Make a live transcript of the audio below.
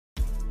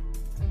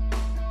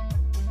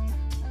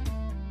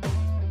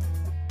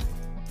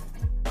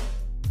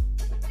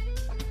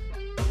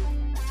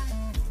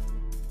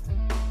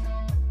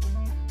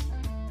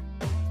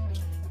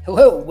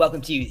Hello,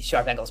 welcome to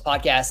Sharp Angles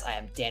Podcast. I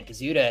am Dan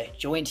Pizzuta,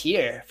 joined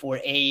here for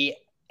a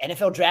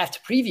NFL draft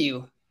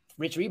preview.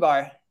 Rich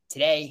Hribar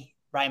today.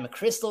 Ryan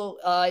McCrystal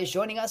is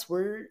joining us.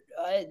 We're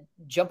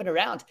jumping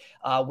around.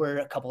 We're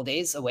a couple of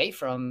days away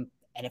from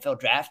NFL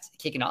draft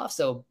kicking off.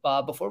 So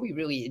before we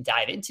really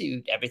dive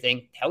into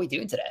everything, how are we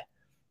doing today?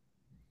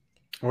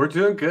 We're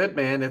doing good,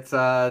 man. We're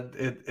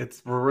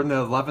in the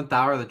 11th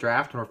hour of the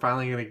draft, and we're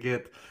finally going to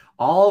get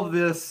all of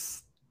this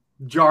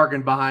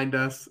jargon behind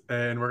us,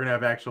 and we're going to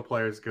have actual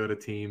players go to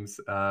teams.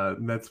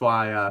 And that's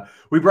why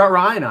we brought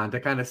Ryan on to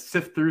kind of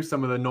sift through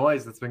some of the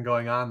noise that's been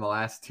going on the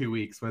last 2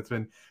 weeks when it's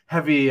been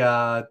heavy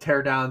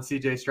tear down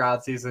CJ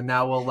Stroud season.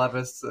 Now Will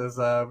Levis is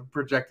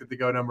projected to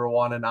go number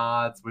one in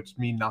odds, which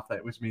means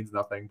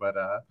nothing, but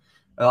a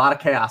lot of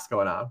chaos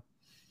going on.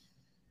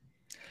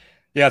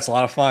 Yeah, it's a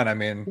lot of fun. I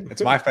mean,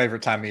 it's my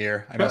favorite time of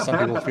year. I know some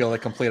people feel the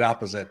complete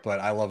opposite,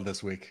 but I love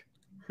this week.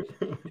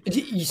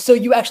 So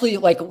you actually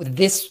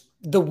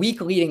the week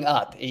leading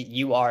up,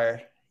 you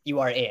are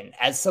in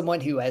as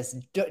someone who has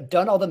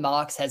done all the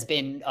mocks, has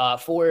been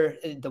for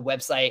the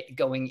website,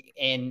 going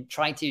in,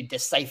 trying to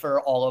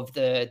decipher all of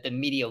the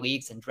media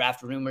leaks and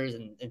draft rumors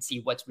and see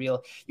what's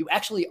real. You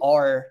actually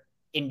are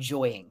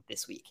enjoying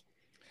this week.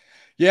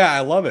 Yeah,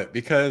 I love it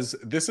because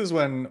this is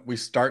when we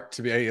start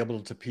to be able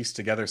to piece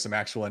together some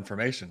actual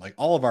information. Like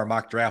all of our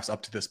mock drafts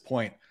up to this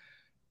point,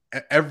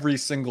 every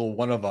single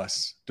one of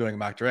us doing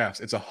mock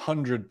drafts, it's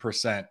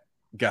 100%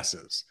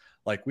 guesses.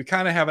 Like we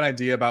kind of have an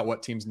idea about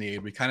what teams need.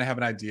 We kind of have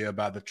an idea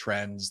about the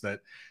trends that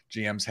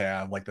GMs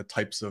have, like the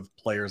types of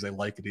players they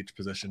like at each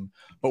position,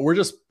 but we're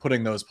just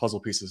putting those puzzle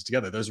pieces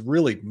together. There's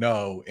really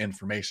no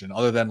information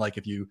other than like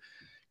if you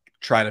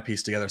try to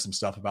piece together some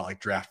stuff about like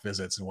draft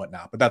visits and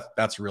whatnot, but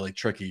that's really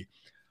tricky.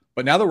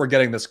 But now that we're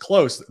getting this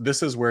close,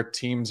 this is where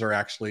teams are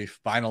actually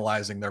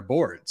finalizing their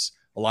boards.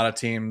 A lot of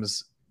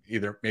teams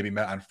either maybe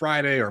met on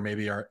Friday or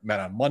maybe are met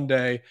on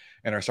Monday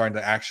and are starting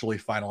to actually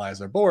finalize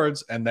their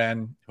boards. And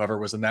then whoever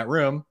was in that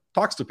room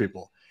talks to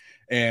people.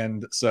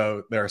 And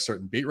so there are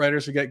certain beat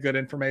writers who get good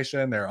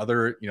information. There are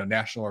other,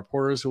 national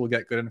reporters who will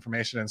get good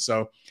information. And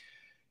so,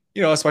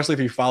 especially if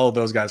you follow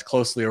those guys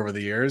closely over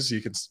the years,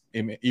 you can,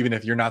 even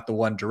if you're not the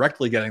one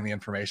directly getting the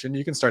information,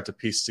 you can start to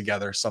piece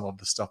together some of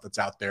the stuff that's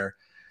out there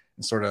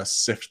and sort of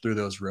sift through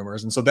those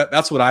rumors. And so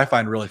that's what I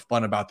find really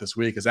fun about this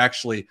week is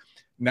actually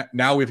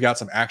now we've got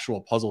some actual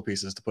puzzle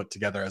pieces to put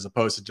together as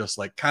opposed to just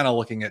like kind of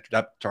looking at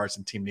depth charts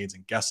and team needs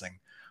and guessing.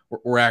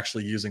 We're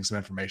actually using some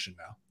information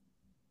now.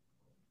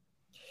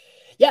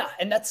 Yeah,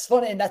 and that's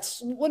fun. And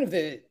that's one of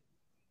the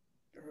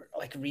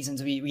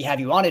reasons we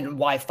have you on and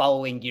why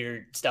following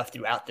your stuff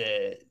throughout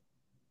the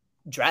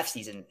draft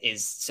season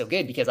is so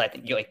good, because I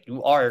think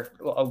you are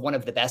one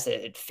of the best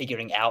at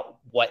figuring out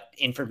what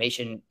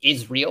information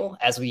is real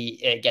as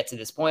we get to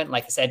this point.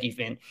 Like I said, you've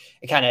been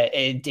kind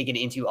of digging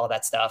into all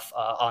that stuff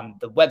on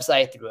the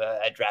website through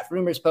a draft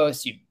rumors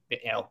post. You've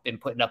been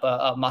putting up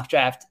a mock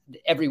draft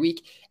every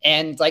week,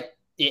 and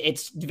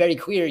it's very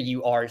clear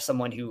you are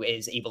someone who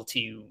is able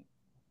to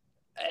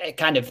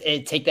kind of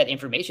take that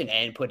information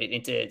and put it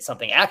into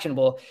something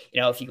actionable.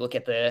 If you look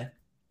at the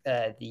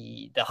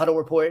huddle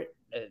report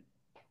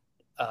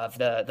of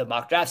the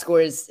mock draft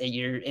scores,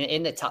 you're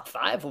in the top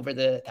 5 over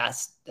the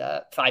past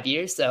 5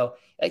 years. So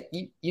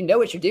you know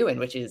what you're doing,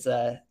 which is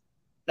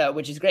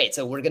great.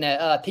 So we're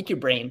gonna pick your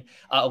brain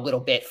a little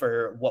bit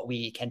for what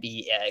we can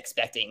be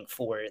expecting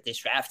for this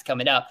draft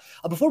coming up.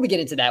 Before we get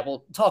into that,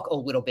 we'll talk a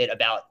little bit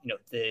about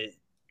the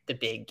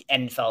big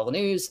NFL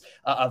news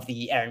of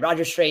the Aaron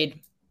Rodgers trade.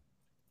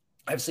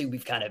 Obviously,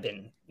 we've kind of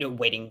been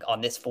waiting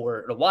on this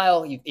for a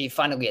while. He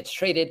finally gets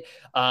traded.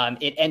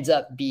 It ends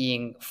up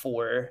being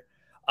for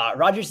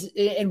Rodgers.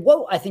 And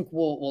what I think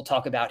we'll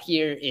talk about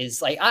here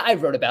is I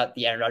wrote about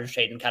the Aaron Rodgers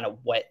trade and kind of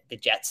what the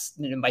Jets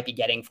might be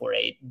getting for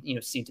a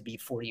soon to be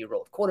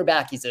 40-year-old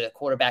quarterback. He's a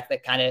quarterback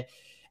that kind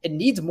of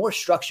needs more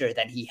structure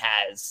than he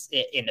has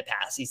in the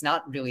past. He's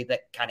not really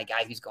the kind of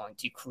guy who's going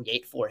to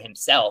create for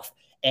himself,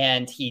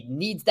 and he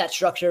needs that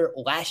structure.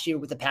 Last year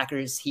with the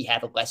Packers, he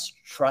had less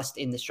trust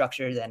in the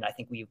structure than I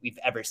think we've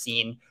ever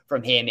seen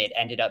from him. It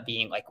ended up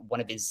being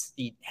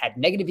he had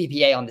negative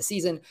EPA on the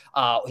season,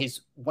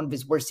 one of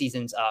his worst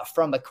seasons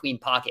from a clean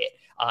pocket.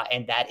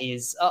 And that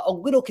is a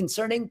little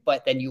concerning,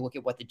 but then you look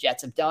at what the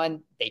Jets have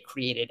done. They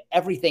created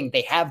everything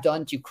they have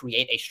done to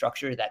create a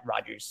structure that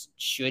Rodgers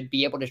should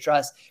be able to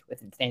trust.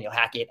 With Nathaniel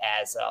Hackett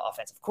as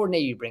offensive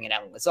coordinator, you bring in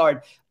Alan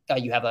Lazard.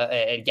 You have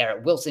a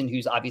Garrett Wilson,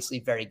 who's obviously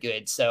very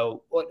good.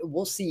 So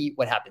we'll see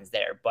what happens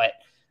there. But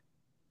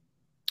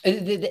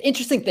the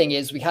interesting thing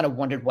is we kind of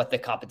wondered what the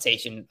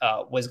compensation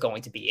was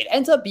going to be. It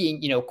ends up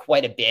being,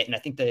 quite a bit. And I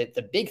think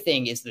the big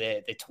thing is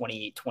the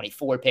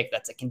 2024 pick.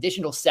 That's a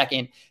conditional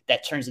second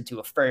that turns into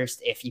a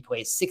first if he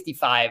plays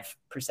 65%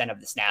 of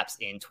the snaps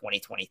in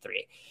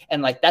 2023.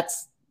 And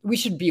we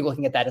should be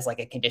looking at that as a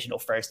conditional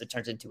first that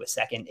turns into a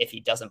second if he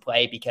doesn't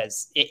play,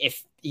 because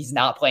if he's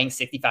not playing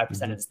 65%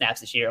 of the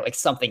snaps this year,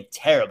 something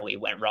terribly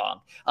went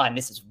wrong. And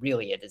this is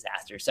really a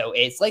disaster. So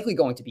it's likely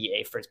going to be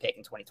a first pick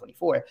in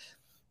 2024.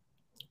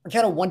 I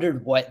kind of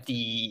wondered what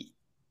the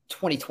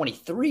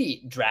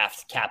 2023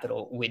 draft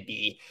capital would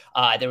be.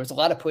 There was a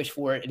lot of push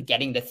for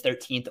getting the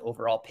 13th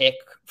overall pick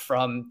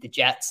from the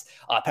Jets.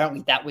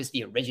 Apparently, that was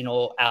the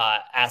original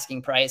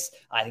asking price.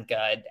 I think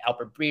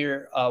Albert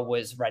Breer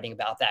was writing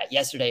about that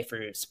yesterday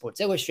for Sports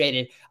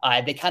Illustrated.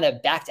 They kind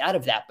of backed out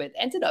of that, but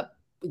ended up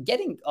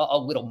getting a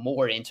little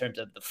more in terms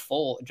of the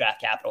full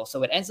draft capital.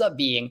 So it ends up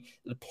being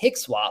the pick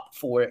swap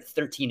for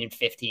 13 and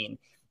 15.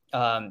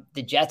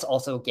 The Jets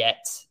also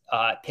get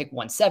pick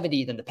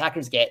 170. Then the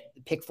Packers get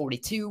pick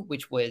 42,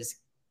 which was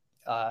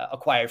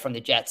acquired from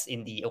the Jets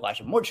in the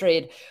Elijah Moore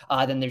trade.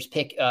 Then there's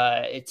pick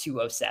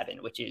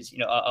 207, which is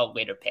a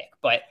later pick.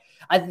 But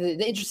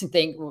the interesting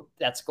thing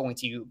that's going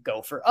to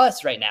go for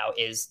us right now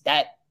is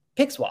that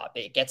pick swap.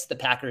 It gets the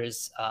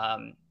Packers,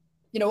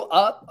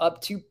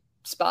 up to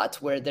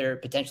spots where they're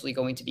potentially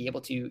going to be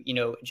able to,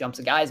 jump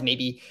some guys,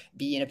 maybe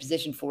be in a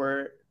position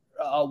for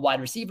a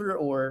wide receiver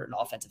or an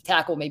offensive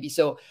tackle, maybe.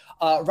 So,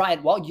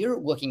 Ryan, while you're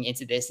looking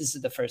into this is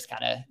the first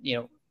kind of,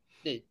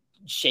 the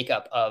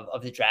shakeup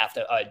of the draft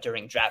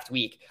during draft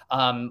week.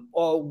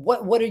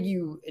 What are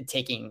you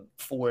taking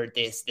for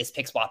this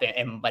pick swap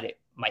and what it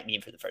might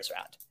mean for the first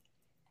round?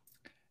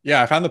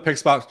 Yeah, I found the pick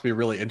swap to be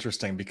really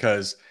interesting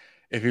because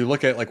if you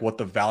look at like what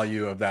the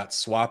value of that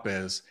swap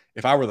is,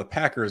 if I were the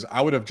Packers,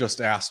 I would have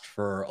just asked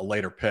for a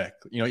later pick.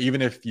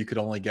 Even if you could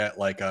only get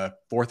like a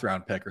 4th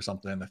round pick or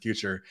something in the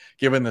future,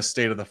 given the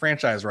state of the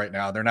franchise right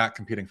now, they're not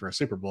competing for a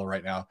Super Bowl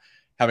right now.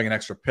 Having an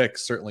extra pick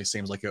certainly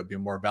seems like it would be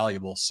more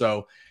valuable.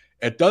 So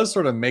it does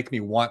sort of make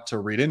me want to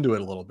read into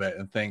it a little bit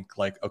and think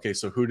like, okay,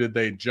 so who did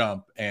they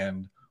jump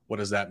and what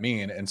does that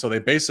mean? And so they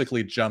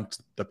basically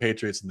jumped the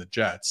Patriots and the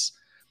Jets.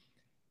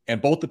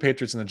 And both the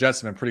Patriots and the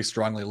Jets have been pretty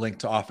strongly linked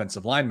to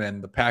offensive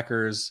linemen. The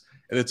Packers,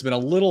 it's been a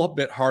little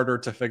bit harder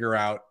to figure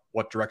out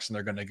what direction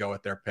they're going to go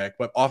with their pick,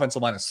 but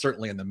offensive line is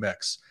certainly in the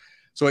mix.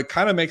 So it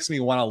kind of makes me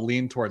want to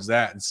lean towards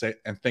that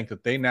and think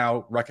that they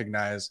now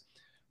recognize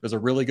there's a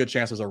really good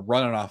chance there's a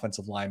run on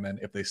offensive linemen.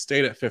 If they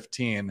stayed at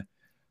 15,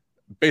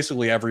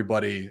 basically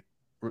everybody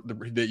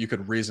that you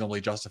could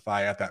reasonably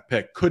justify at that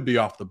pick could be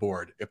off the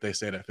board if they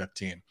stayed at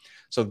 15.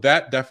 So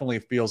that definitely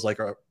feels like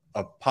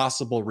a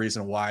possible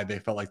reason why they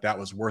felt like that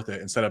was worth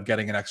it instead of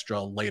getting an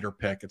extra later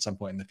pick at some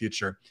point in the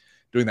future.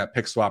 Doing that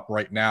pick swap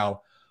right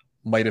now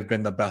might have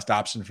been the best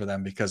option for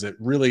them because it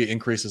really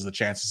increases the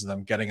chances of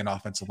them getting an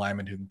offensive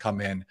lineman who can come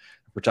in and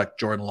protect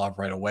Jordan Love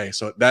right away.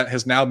 So that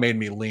has now made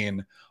me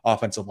lean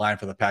offensive line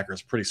for the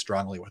Packers pretty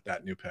strongly with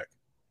that new pick.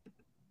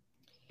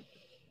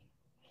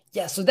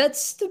 Yeah, so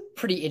that's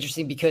pretty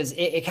interesting because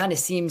it kind of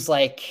seems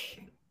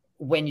like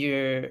when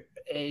you're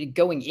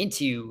going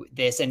into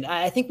this, and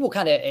I think we'll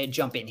kind of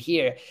jump in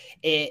here,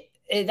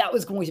 that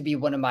was going to be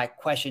one of my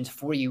questions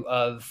for you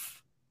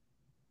of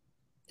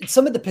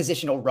some of the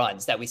positional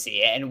runs that we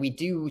see, and we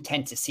do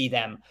tend to see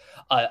them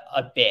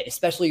a bit,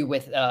 especially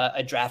with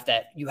a draft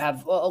that you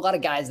have a lot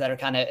of guys that are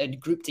kind of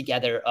grouped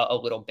together a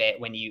little bit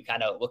when you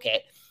kind of look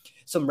at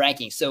some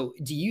rankings. So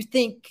do you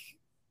think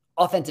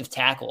offensive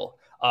tackle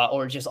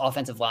or just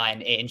offensive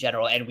line in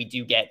general, and we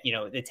do get,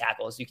 the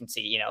tackles, you can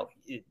see,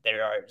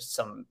 there are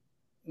some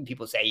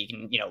people say you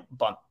can,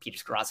 bump Peter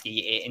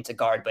Skoronski into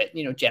guard, but,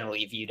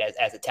 generally viewed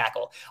as a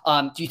tackle.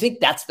 Do you think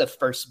that's the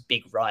first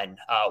big run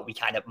we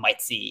kind of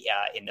might see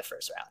in the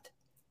first round?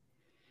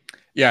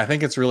 Yeah, I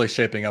think it's really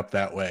shaping up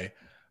that way.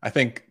 I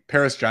think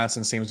Paris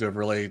Johnson seems to have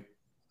really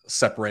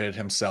separated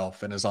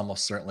himself and is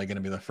almost certainly going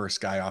to be the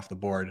first guy off the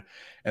board,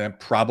 and then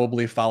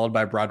probably followed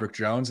by Broderick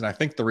Jones. And I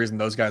think the reason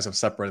those guys have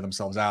separated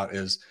themselves out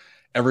is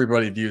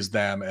everybody views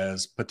them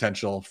as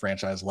potential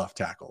franchise left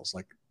tackles.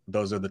 Like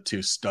those are the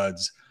two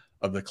studs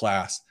of the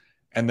class.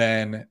 And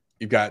then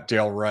you've got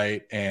Dale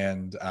Wright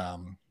and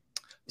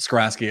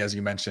Skoronski, as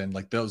you mentioned.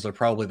 Like those are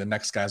probably the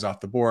next guys off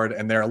the board,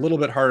 and they're a little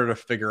bit harder to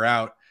figure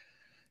out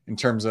in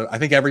terms of, I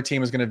think every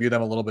team is going to view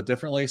them a little bit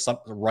differently.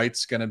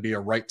 Wright's going to be a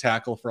right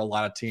tackle for a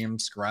lot of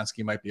teams.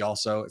 Skoronski might be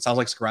also. It sounds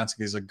like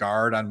Skoronski is a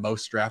guard on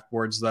most draft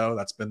boards, though.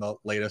 That's been the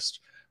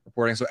latest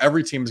reporting. So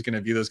every team is going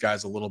to view those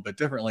guys a little bit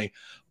differently.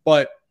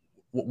 But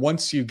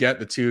once you get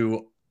the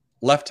two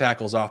left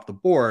tackles off the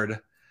board,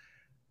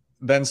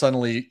 then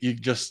suddenly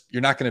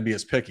you're not going to be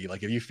as picky.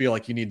 Like if you feel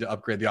like you need to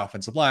upgrade the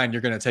offensive line,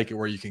 you're going to take it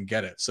where you can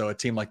get it. So a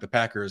team like the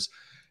Packers,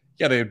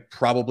 yeah, they'd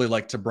probably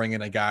like to bring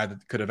in a guy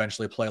that could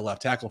eventually play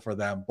left tackle for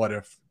them. But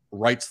if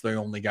Wright's the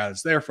only guy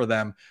that's there for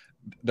them,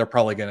 they're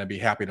probably going to be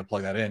happy to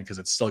plug that in because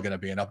it's still going to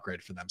be an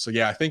upgrade for them. So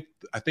yeah, I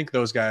think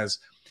those guys,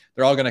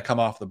 they're all going to come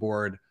off the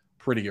board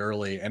pretty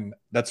early. And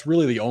that's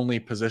really the only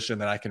position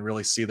that I can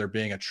really see there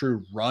being a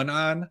true run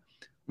on.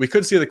 We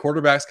could see the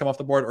quarterbacks come off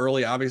the board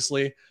early,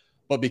 obviously,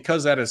 but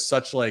because that is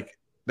such like,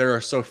 there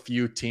are so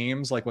few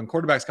teams, like when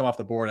quarterbacks come off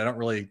the board, I don't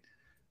really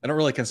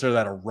consider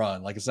that a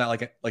run. Like it's not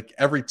like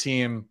every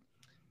team,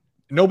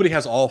 nobody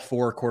has all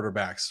four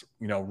quarterbacks,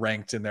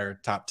 ranked in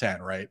their top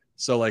 10, right?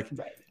 So like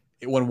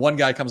when one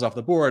guy comes off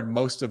the board,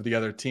 most of the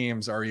other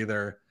teams are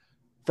either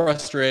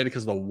frustrated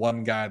because the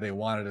one guy they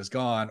wanted is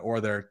gone,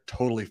 or they're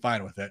totally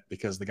fine with it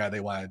because the guy they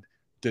wanted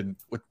didn't.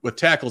 With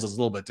tackles, it's a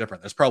little bit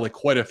different. There's probably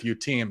quite a few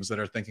teams that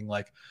are thinking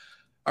like,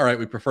 all right,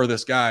 we prefer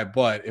this guy,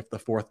 but if the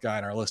fourth guy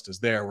on our list is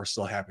there, we're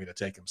still happy to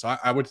take him. So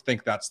I would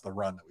think that's the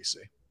run that we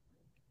see.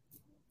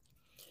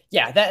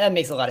 Yeah, that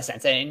makes a lot of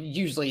sense. And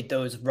usually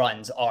those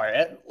runs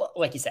are,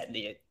 like you said,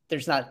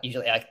 there's not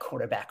usually a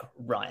quarterback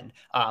run,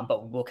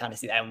 but we'll kind of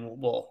see that, and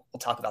we'll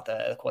talk about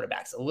the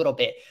quarterbacks a little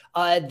bit.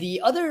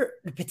 The other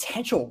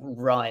potential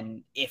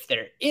run, if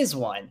there is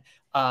one,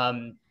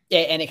 and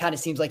it kind of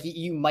seems like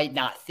you might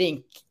not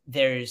think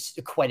there's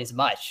quite as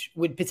much,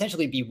 would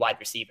potentially be wide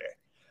receiver.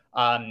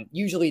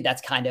 Usually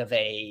that's kind of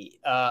a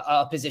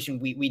position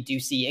we do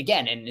see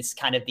again, and it's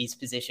kind of these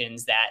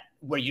positions that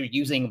where you're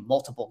using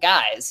multiple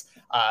guys,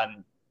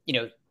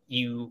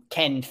 you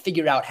can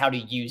figure out how to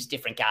use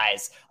different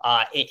guys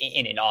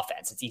in an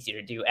offense. It's easier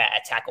to do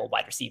at tackle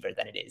wide receiver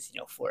than it is,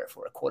 for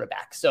a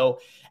quarterback. So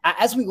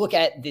as we look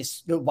at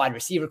this wide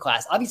receiver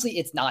class, obviously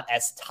it's not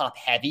as top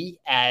heavy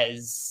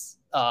as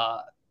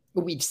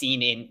we've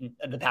seen in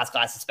the past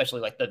class,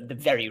 especially like the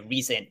very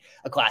recent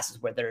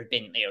classes where there have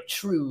been,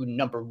 true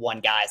number one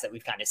guys that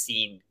we've kind of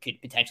seen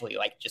could potentially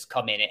like just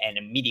come in and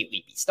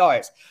immediately be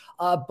stars.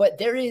 But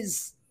there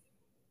is,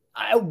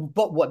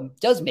 but what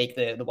does make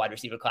the wide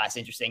receiver class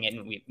interesting,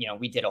 and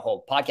we did a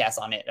whole podcast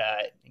on it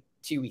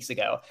 2 weeks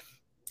ago,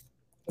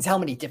 is how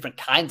many different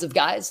kinds of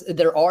guys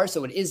there are.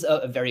 So it is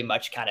a very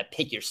much kind of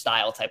pick your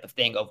style type of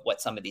thing of what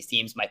some of these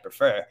teams might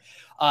prefer.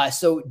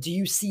 So do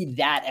you see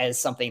that as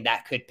something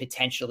that could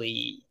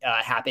potentially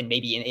happen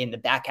maybe in the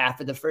back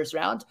half of the first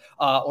round?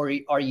 Or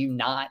are you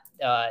not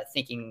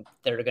thinking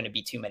there are going to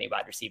be too many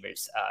wide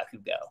receivers who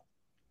go?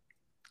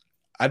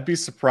 I'd be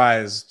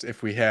surprised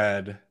if we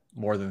had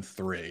more than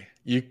 3.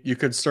 You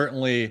could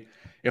certainly,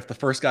 if the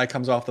first guy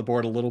comes off the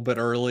board a little bit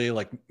early,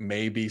 like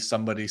maybe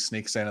somebody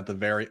sneaks in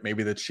at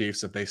maybe the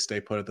Chiefs, if they stay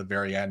put at the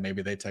very end,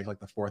 maybe they take like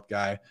the fourth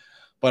guy.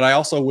 But I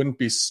also wouldn't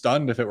be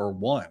stunned if it were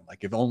 1.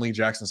 Like if only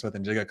Jackson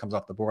Smith-Njigba comes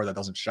off the board, that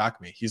doesn't shock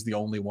me. He's the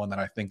only one that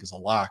I think is a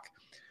lock,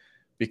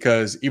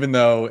 because even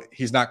though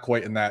he's not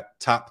quite in that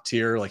top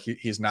tier, like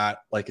he's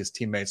not like his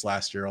teammates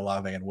last year,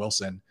 Olave and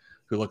Wilson,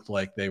 who looked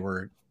like they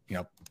were,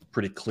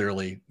 pretty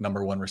clearly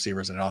number one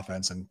receivers in an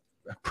offense and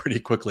pretty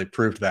quickly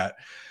proved that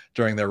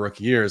during their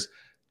rookie years.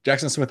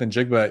 Jackson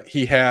Smith-Njigba,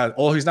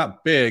 he's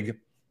not big.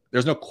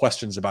 There's no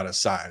questions about his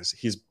size.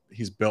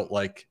 He's built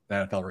like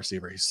an NFL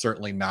receiver. He's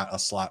certainly not a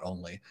slot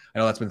only. I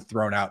know that's been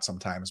thrown out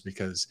sometimes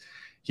because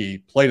he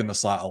played in the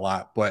slot a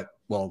lot, but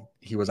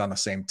he was on the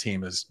same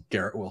team as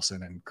Garrett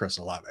Wilson and Chris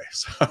Olave.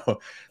 So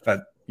that,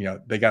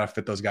 they got to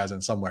fit those guys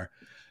in somewhere.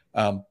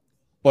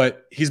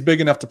 But he's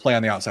big enough to play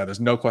on the outside. There's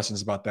no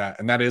questions about that.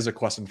 And that is a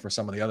question for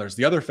some of the others.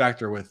 The other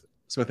factor with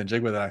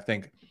Smith-Njigba that I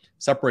think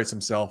separates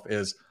himself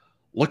is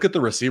look at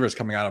the receivers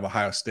coming out of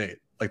Ohio State.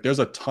 Like there's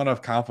a ton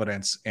of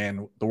confidence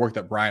in the work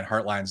that Brian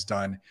Hartline's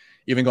done,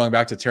 even going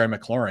back to Terry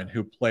McLaurin,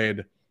 who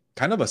played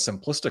kind of a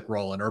simplistic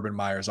role in Urban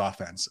Meyer's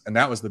offense. And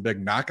that was the big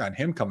knock on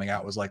him coming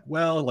out, was like,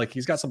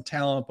 he's got some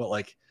talent, but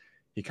like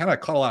he kind of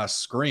caught a lot of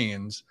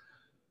screens.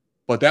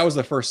 But that was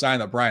the first sign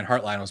that Brian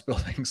Hartline was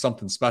building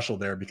something special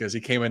there, because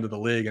he came into the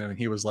league and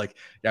he was like,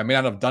 I may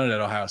not have done it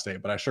at Ohio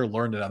State, but I sure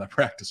learned it on the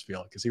practice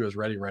field, because he was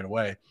ready right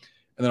away.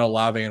 And then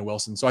Olave and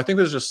Wilson. So I think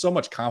there's just so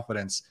much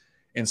confidence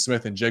in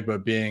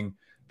Smith-Njigba being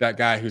that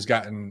guy who's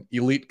gotten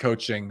elite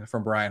coaching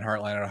from Brian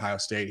Hartline at Ohio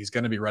State. He's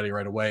going to be ready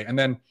right away. And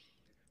then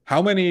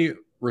how many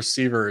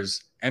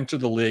receivers enter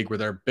the league where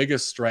their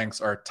biggest strengths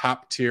are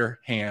top tier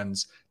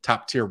hands,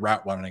 top tier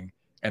route running,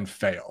 and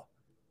fail?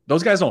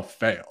 Those guys don't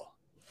fail.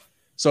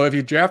 So if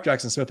you draft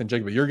Jackson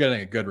Smith-Njigba, you're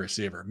getting a good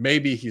receiver.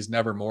 Maybe he's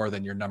never more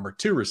than your number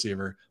 2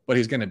 receiver, but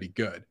he's going to be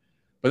good.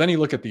 But then you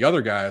look at the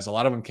other guys, a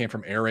lot of them came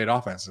from air raid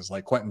offenses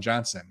like Quentin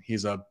Johnson.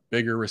 He's a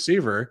bigger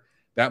receiver.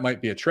 That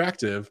might be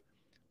attractive,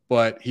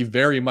 but he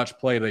very much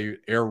played a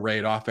air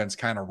raid offense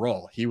kind of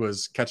role. He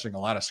was catching a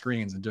lot of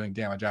screens and doing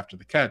damage after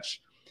the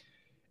catch.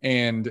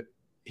 And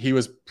he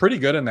was pretty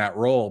good in that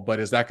role, but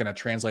is that going to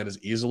translate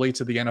as easily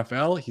to the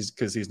NFL?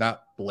 Because he's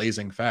not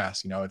blazing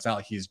fast. It's not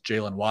like he's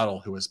Jalen Waddle,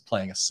 who was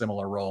playing a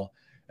similar role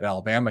at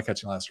Alabama,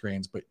 catching a lot of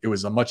screens, but it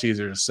was a much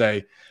easier to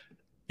say,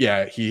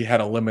 yeah, he had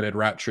a limited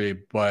route tree,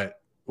 but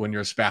when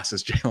you're as fast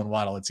as Jalen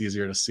Waddle, it's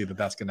easier to see that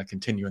that's going to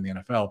continue in the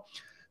NFL.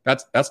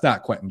 That's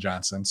not Quentin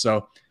Johnson.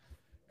 So,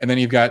 and then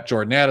you've got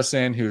Jordan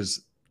Addison,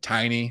 who's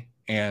tiny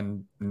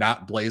and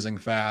not blazing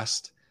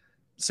fast.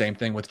 Same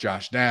thing with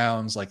Josh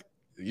Downs. Like,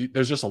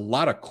 there's just a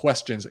lot of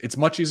questions. It's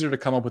much easier to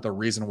come up with a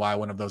reason why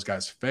one of those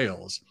guys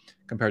fails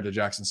compared to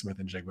Jackson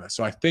Smith-Njigba.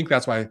 So I think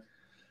that's why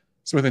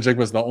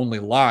Smith-Njigba is the only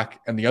lock,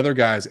 and the other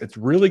guys, it's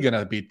really going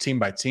to be team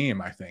by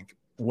team. I think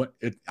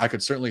I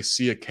could certainly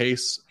see a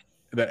case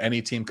that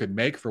any team could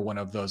make for one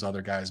of those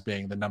other guys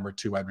being the number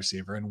 2 wide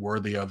receiver and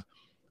worthy of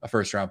a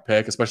first round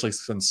pick, especially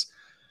since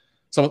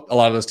a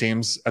lot of those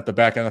teams at the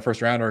back end of the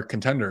first round are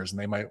contenders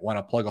and they might want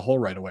to plug a hole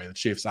right away. The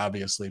Chiefs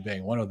obviously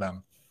being one of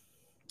them,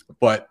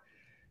 but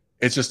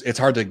it's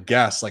hard to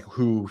guess like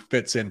who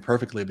fits in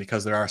perfectly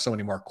because there are so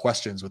many more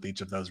questions with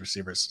each of those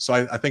receivers. So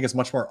I think it's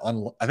much more,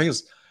 I think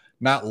it's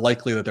not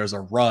likely that there's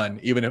a run,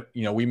 even if,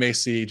 we may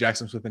see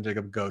Jackson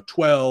Smith-Njigba go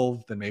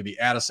 12, then maybe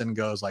Addison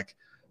goes like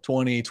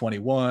 20,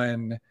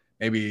 21,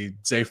 Maybe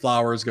Zay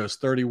Flowers goes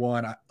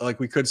 31. Like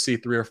we could see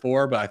 3 or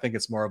 4, but I think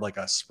it's more of like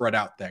a spread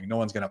out thing. No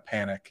one's going to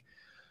panic.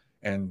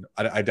 And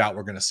I doubt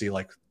we're going to see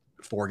like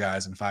 4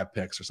 guys and 5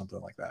 picks or something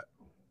like that.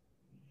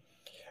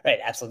 Right,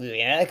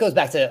 absolutely. And it goes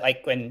back to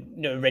like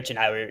when Rich and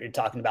I were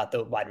talking about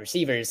the wide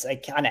receivers,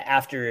 like kind of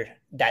after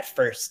that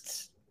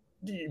first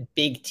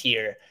big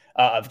tier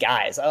of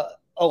guys,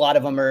 a lot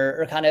of them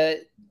are kind of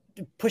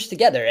pushed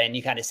together and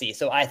you kind of see.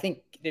 So I think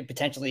that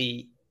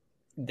potentially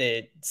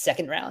the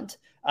second round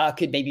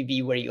could maybe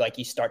be where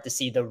you start to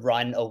see the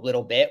run a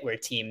little bit, where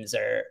teams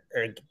are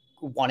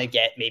want to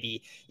get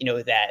maybe,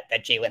 that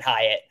Jalen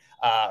Hyatt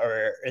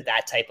or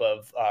that type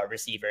of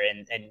receiver.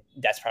 And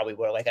that's probably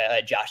where like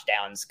a Josh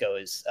Downs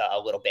goes a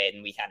little bit.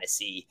 And we kind of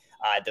see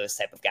those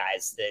type of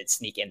guys that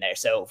sneak in there.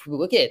 So if we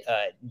look at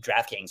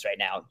DraftKings right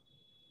now,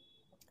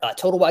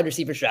 total wide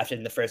receivers drafted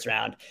in the first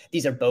round,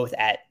 these are both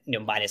at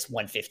minus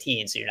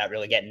 115. So you're not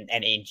really getting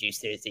any juice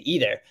to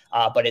either.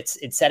 But it's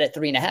set at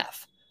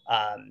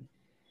 3.5.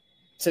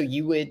 So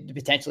you would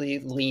potentially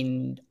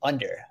lean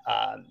under.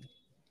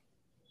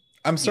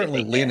 I'm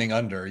certainly leaning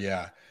under.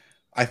 Yeah.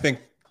 I think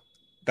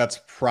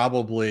that's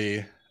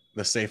probably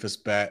the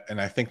safest bet.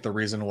 And I think the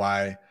reason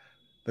why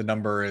the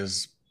number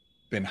has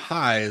been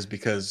high is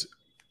because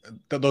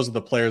those are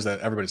the players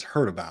that everybody's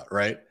heard about,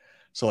 right?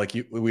 So like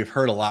we've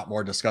heard a lot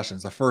more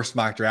discussions. The first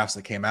mock drafts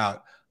that came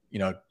out,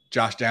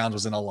 Josh Downs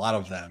was in a lot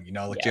of them,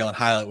 Jalen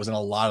Hyatt was in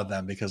a lot of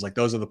them, because like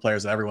those are the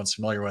players that everyone's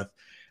familiar with.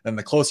 And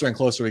the closer and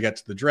closer we get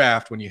to the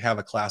draft, when you have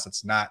a class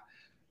that's not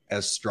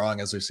as strong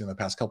as we've seen in the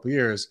past couple of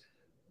years,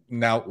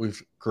 now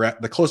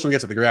the closer we get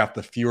to the draft,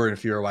 the fewer and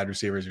fewer wide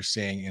receivers you're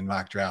seeing in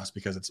mock drafts,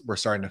 because we're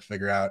starting to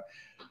figure out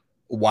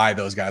why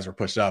those guys were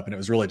pushed up, and it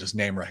was really just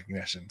name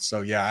recognition.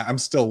 So yeah, I'm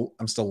still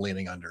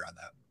leaning under on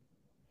that.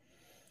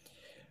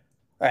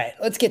 All right,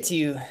 let's get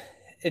to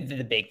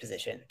the big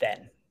position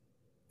then.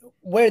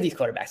 Where are these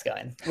quarterbacks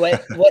going?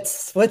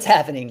 What's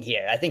happening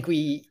here? I think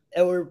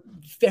we're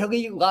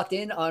fairly locked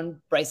in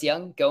on Bryce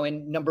Young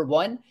going number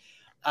 1,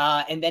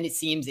 and then it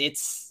seems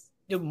it's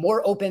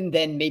more open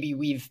than maybe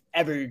we've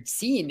ever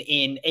seen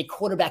in a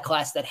quarterback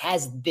class that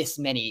has this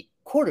many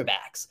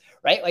quarterbacks,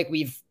 right? Like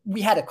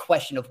we had a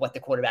question of what the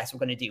quarterbacks were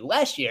going to do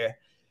last year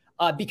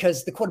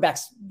because the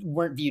quarterbacks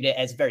weren't viewed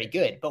as very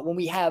good. But when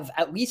we have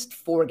at least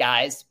 4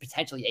 guys,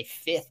 potentially a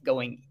 5th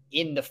going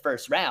in the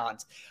first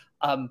round,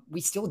 we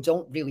still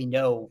don't really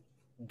know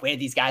where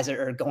these guys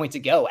are going to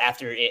go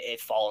after it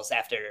falls,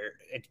 after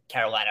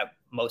Carolina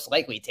most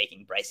likely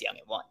taking Bryce Young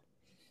at 1.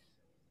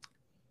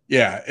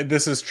 Yeah,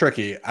 this is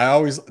tricky. I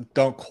always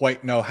don't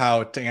quite know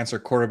how to answer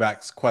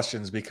quarterbacks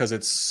questions because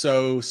it's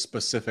so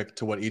specific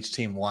to what each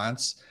team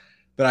wants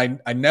that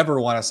I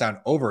never want to sound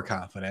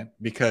overconfident,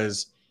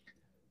 because,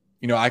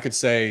 I could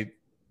say,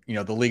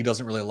 the league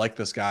doesn't really like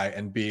this guy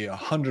and be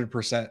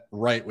 100%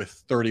 right with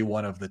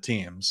 31 of the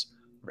teams.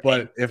 Right.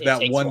 But if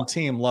that one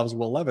team loves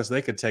Will Levis,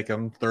 they could take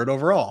him 3rd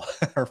overall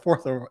or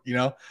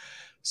 4th,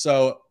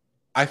 So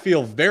I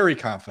feel very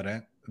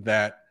confident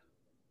that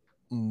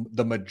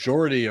the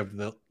majority of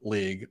the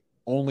league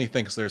only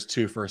thinks there's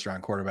 2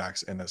 first-round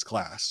quarterbacks in this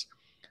class.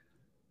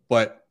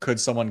 But could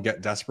someone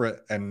get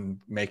desperate and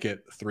make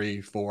it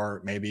 3,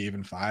 4, maybe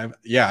even 5?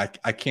 Yeah,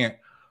 I can't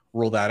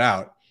rule that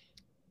out.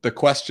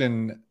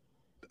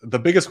 The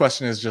biggest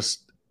question is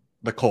just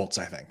the Colts,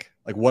 I think.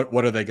 Like,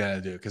 what are they going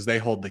to do? Because they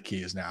hold the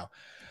keys now.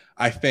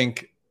 I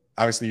think,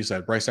 obviously, you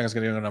said Bryce Young is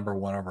going to go number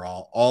 1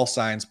 overall. All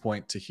signs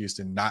point to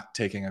Houston not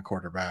taking a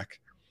quarterback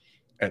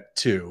at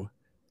 2.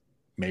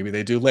 Maybe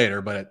they do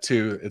later, but at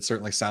 2, it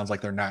certainly sounds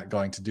like they're not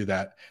going to do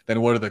that.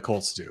 Then what do the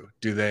Colts do?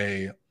 Do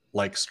they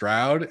like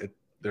Stroud?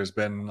 There's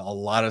been a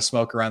lot of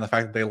smoke around the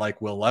fact that they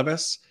like Will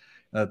Levis,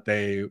 that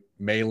they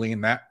may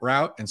lean that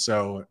route. And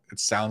so it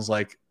sounds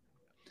like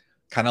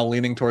kind of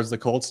leaning towards the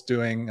Colts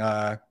going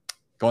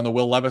the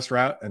Will Levis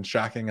route and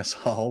shocking us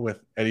all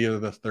with either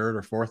the 3rd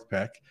or 4th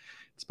pick,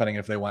 depending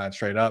if they want to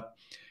trade up.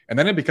 And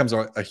then it becomes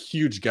a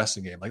huge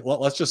guessing game. Like,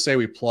 let's just say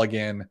we plug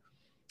in,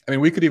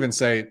 we could even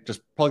say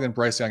just plug in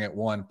Bryce Young at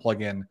 1,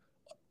 plug in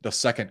the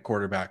second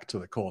quarterback to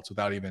the Colts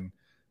without even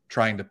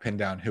trying to pin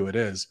down who it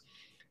is.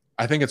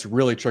 I think it's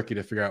really tricky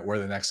to figure out where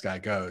the next guy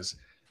goes,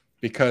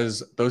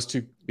 because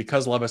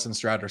because Levis and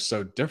Stroud are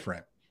so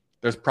different.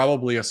 There's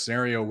probably a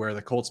scenario where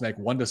the Colts make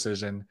one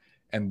decision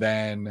and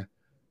then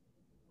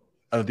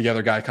the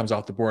other guy comes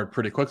off the board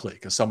pretty quickly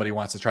because somebody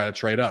wants to try to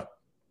trade up.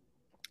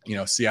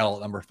 Seattle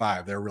at number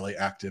 5, they're really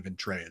active in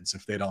trades.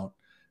 If they're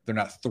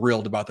not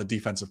thrilled about the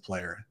defensive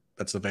player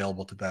that's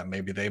available to them,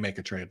 maybe they make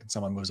a trade and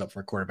someone moves up for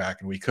a quarterback,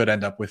 and we could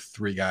end up with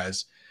 3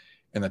 guys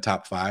in the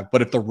top 5.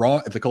 But if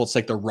the Colts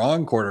take the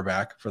wrong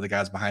quarterback for the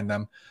guys behind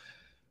them,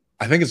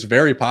 I think it's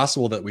very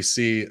possible that we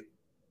see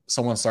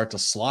someone start to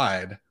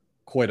slide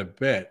quite a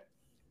bit.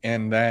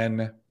 And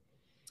then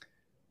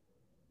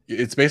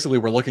it's basically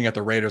we're looking at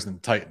the Raiders and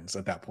the Titans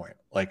at that point.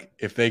 Like,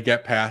 if they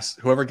get past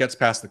whoever gets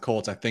past the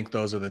Colts, I think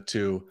those are the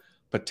 2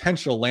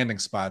 potential landing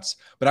spots.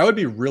 But I would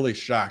be really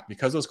shocked,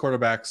 because those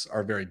quarterbacks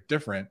are very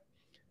different,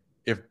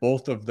 if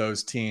both of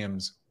those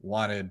teams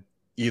wanted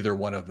either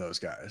one of those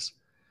guys.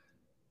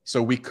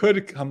 So we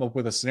could come up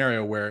with a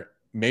scenario where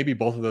maybe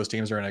both of those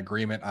teams are in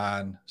agreement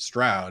on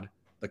Stroud.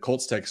 The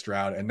Colts take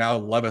Stroud, and now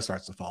Levis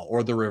starts to fall,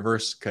 or the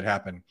reverse could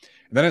happen.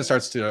 And then it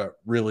starts to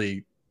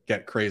really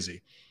get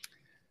crazy.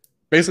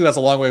 Basically, that's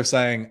a long way of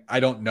saying I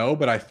don't know,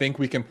 but I think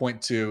we can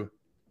point to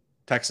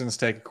Texans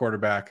take a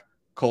quarterback,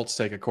 Colts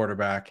take a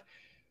quarterback,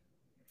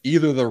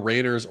 either the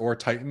Raiders or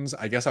Titans.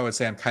 I guess I would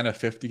say I'm kind of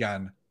 50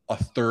 on a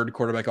third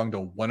quarterback going to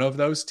one of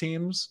those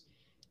teams.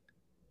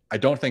 I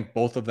don't think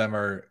both of them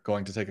are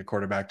going to take a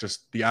quarterback.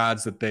 Just the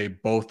odds that they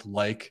both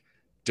like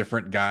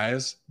different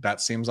guys, that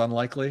seems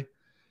unlikely.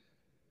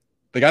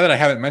 The guy that I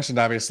haven't mentioned,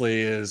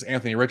 obviously, is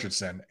Anthony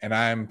Richardson. And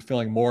I'm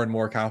feeling more and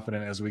more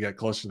confident as we get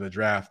closer to the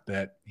draft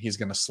that he's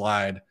going to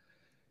slide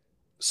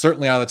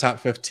certainly out of the top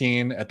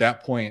 15. At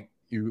that point,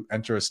 you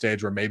enter a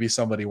stage where maybe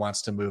somebody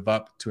wants to move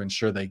up to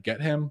ensure they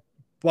get him.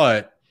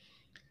 But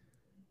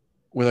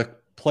with a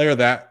player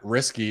that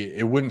risky,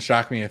 it wouldn't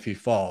shock me if he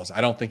falls.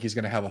 I don't think he's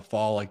going to have a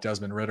fall like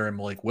Desmond Ridder and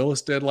Malik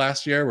Willis did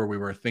last year, where we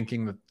were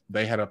thinking that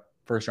they had a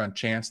first-round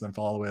chance and then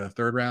fall all the way to the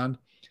third round.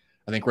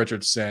 I think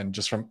Richardson,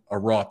 just from a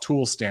raw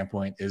tool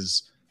standpoint,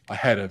 is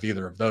ahead of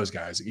either of those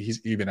guys. He's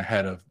even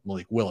ahead of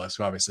Malik Willis,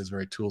 who obviously is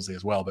very toolsy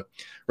as well. But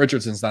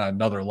Richardson's not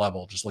another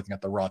level, just looking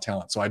at the raw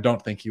talent. So I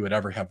don't think he would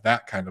ever have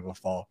that kind of a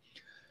fall.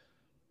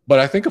 But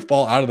I think a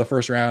fall out of the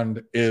first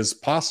round is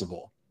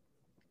possible.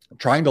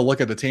 Trying to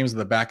look at the teams at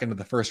the back end of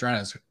the first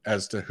round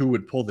as to who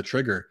would pull the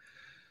trigger.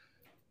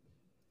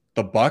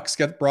 The Bucs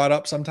get brought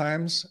up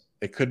sometimes.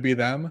 It could be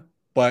them.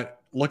 But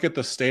look at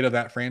the state of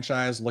that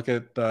franchise. Look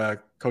at the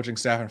coaching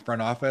staff and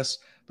front office.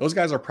 Those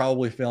guys are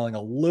probably feeling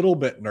a little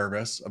bit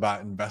nervous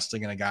about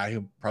investing in a guy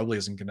who probably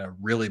isn't going to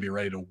really be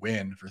ready to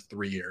win for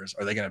 3 years.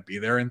 Are they going to be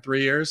there in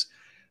 3 years?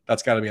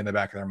 That's got to be in the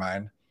back of their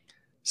mind.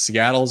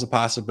 Seattle's a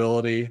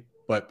possibility,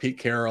 but Pete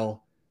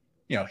Carroll,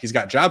 he's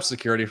got job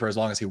security for as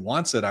long as he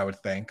wants it, I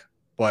would think.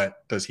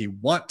 But does he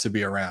want to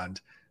be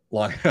around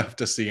long enough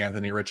to see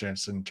Anthony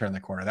Richardson turn the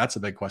corner? That's a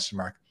big question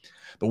mark.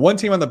 The one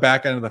team on the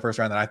back end of the first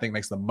round that I think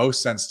makes the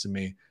most sense to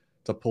me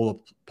to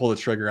pull the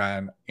trigger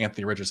on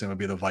Anthony Richardson would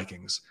be the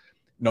Vikings.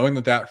 Knowing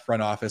that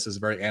front office is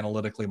very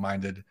analytically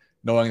minded,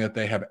 knowing that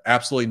they have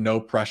absolutely no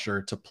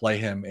pressure to play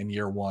him in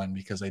year one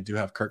because they do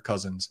have Kirk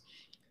Cousins,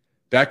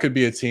 that could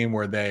be a team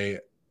where they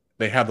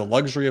have the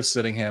luxury of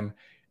sitting him.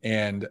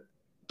 And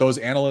those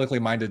analytically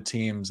minded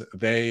teams,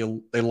 they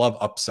love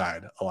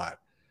upside a lot.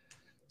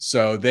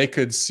 So they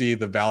could see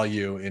the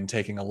value in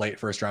taking a late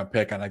first round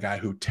pick on a guy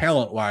who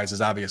talent-wise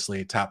is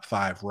obviously top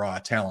 5 raw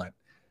talent,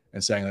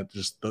 and saying that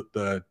just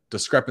the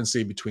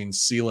discrepancy between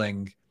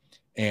ceiling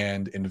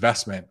and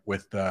investment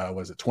with the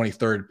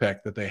 23rd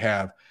pick that they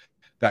have,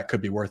 that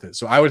could be worth it.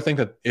 So I would think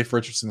that if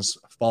Richardson's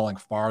falling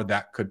far,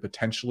 that could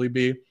potentially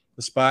be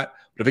the spot.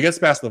 But if it gets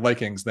past the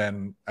Vikings,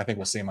 then I think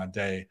we'll see him on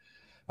day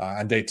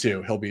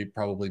 2. He'll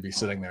probably be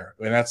sitting there.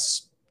 And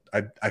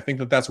I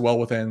think that's well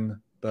within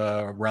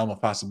the realm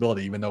of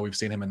possibility, even though we've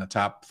seen him in the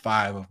top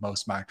 5 of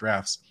most mock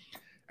drafts.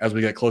 As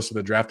we get closer to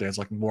the draft day, it's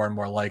looking more and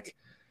more like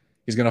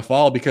he's going to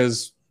fall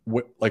because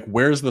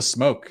where's the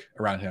smoke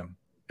around him?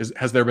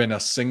 Has there been a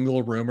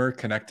single rumor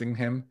connecting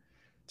him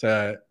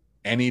to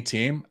any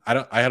team? I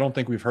don't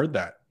think we've heard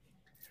that.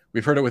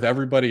 We've heard it with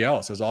everybody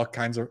else. There's all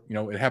kinds of,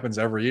 it happens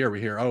every year. We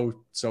hear, oh,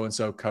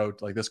 so-and-so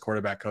coach, like this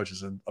quarterback coach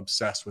is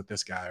obsessed with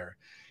this guy, or,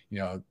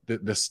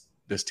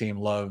 this team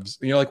loves,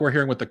 like we're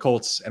hearing with the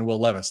Colts and Will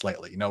Levis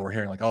lately. We're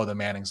hearing like, oh, the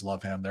Mannings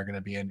love him. They're going to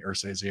be in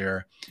Irsay's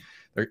ear.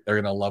 They're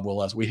going to love Will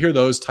Levis. We hear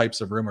those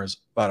types of rumors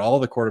about all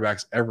the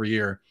quarterbacks every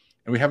year,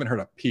 and we haven't heard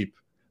a peep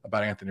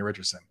about Anthony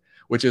Richardson,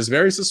 which is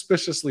very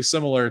suspiciously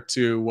similar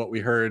to what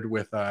we heard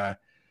with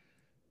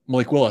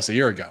Malik Willis a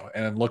year ago.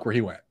 And look where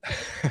he went.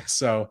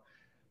 So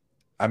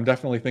I'm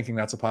definitely thinking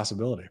that's a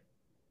possibility.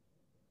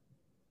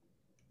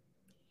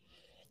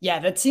 Yeah,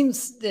 that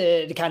seems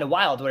the kind of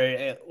wild, where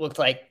it looked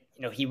like,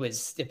 he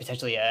was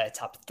potentially a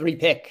top 3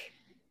 pick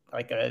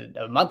like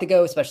a month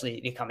ago, especially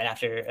coming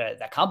after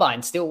that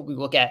combine. Still, we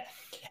look at,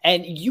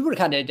 and you were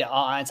kind of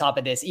on top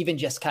of this, even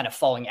just kind of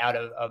falling out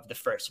of the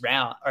first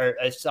round,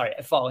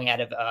 falling out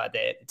of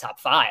the top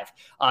 5,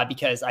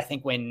 because I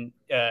think when,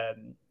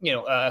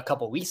 a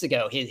couple of weeks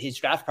ago, his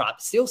draft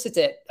prop still sits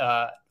at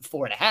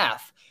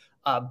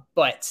 4.5,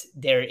 but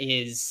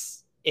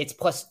it's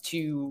plus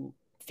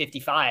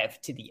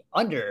 255 to the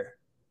under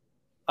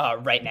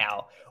right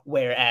now.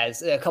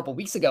 Whereas a couple of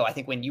weeks ago, I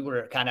think when you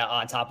were kind of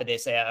on top of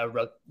this, I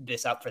wrote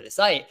this up for the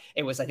site.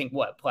 It was, I think,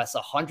 plus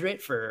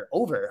 100 for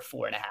over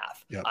 4.5.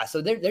 Yep.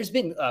 So there's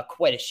been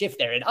quite a shift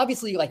there. And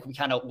obviously, like, we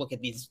kind of look at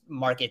these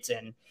markets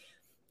and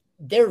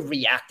they're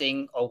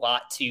reacting a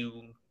lot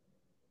to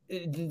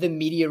the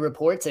media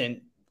reports,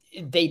 and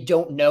they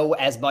don't know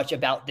as much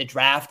about the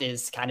draft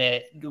as kind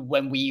of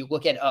when we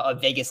look at a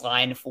Vegas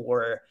line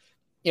for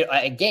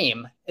a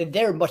game.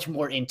 They're much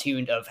more in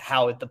tune of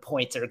how the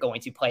points are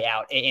going to play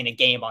out in a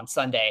game on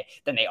Sunday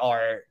than they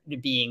are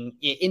being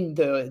in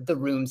the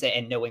rooms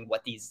and knowing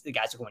what the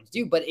guys are going to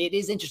do. But it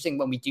is interesting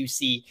when we do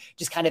see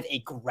just kind of a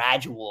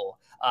gradual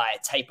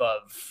type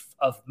of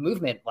of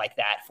movement like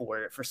that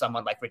for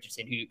someone like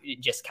Richardson, who it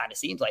just kind of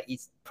seems like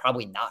he's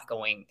probably not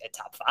going at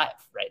top 5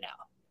 right now.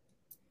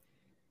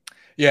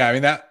 Yeah, I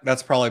mean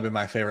that's probably been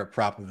my favorite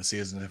prop of the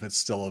season. If it's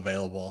still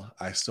available,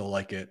 I still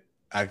like it.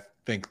 I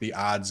think the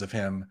odds of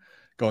him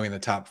going in the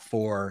top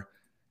 4,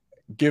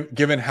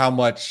 given how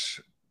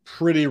much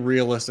pretty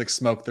realistic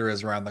smoke there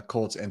is around the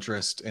Colts'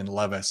 interest in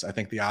Levis, I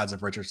think the odds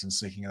of Richardson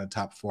sneaking in the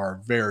top 4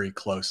 are very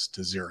close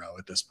to 0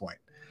 at this point.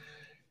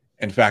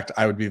 In fact,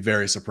 I would be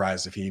very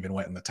surprised if he even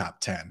went in the top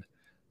 10.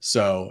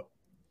 So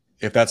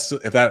if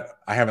that,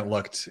 I haven't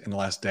looked in the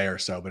last day or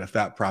so, but if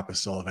that prop is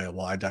still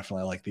available, I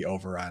definitely like the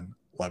over on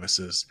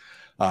Levis's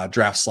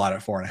draft slot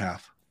at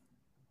 4.5.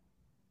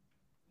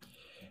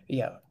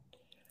 Yeah.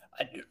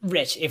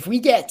 Rich, if we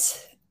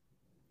get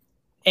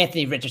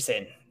Anthony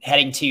Richardson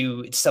heading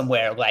to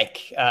somewhere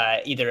like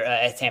either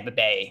Tampa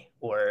Bay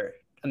or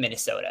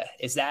Minnesota,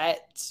 is that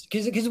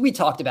because we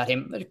talked about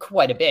him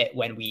quite a bit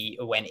when we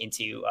went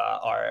into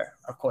our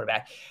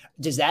quarterback?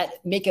 Does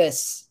that make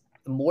us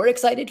more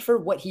excited for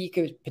what he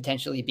could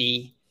potentially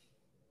be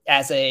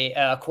as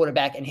a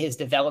quarterback in his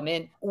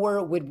development,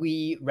 or would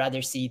we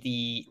rather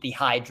see the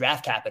high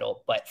draft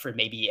capital, but for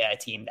maybe a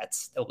team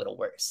that's a little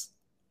worse?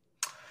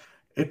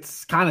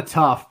 It's kind of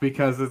tough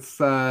because it's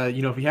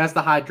if he has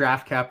the high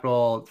draft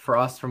capital, for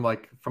us from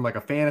like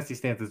a fantasy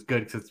stance, it's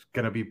good because it's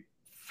going to be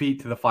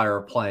feet to the fire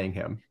of playing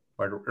him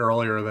like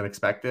earlier than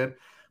expected.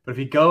 But if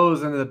he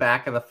goes into the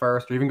back of the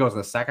first or even goes in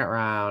the second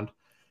round,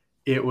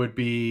 it would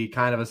be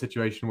kind of a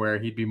situation where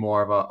he'd be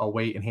more of a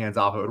weight and hands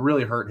off. It would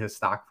really hurt his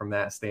stock from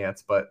that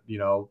stance. But,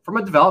 from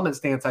a development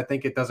stance, I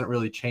think it doesn't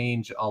really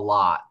change a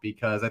lot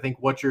because I think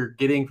what you're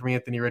getting from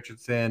Anthony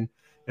Richardson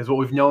is what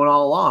we've known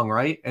all along,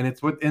 right? And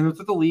it's what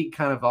the league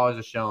kind of always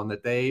has shown,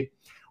 that they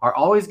are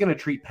always going to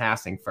treat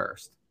passing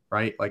first,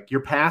 right? Like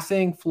your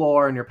passing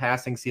floor and your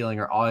passing ceiling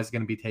are always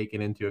going to be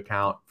taken into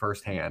account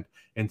firsthand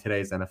in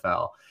today's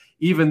NFL.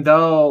 Even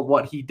though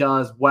what he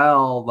does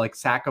well, like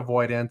sack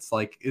avoidance,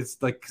 like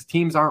it's like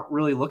teams aren't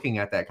really looking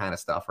at that kind of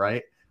stuff,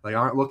 right? Like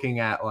aren't looking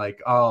at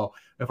like, oh,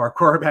 if our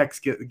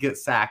quarterbacks get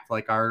sacked,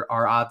 like our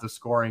odds of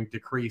scoring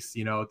decrease,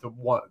 to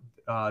what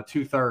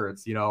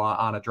 2/3,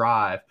 on a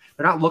drive.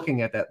 They're not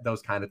looking at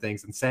those kind of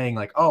things and saying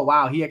like, oh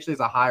wow, he actually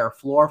has a higher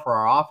floor for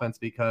our offense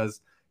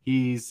because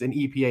he's an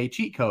EPA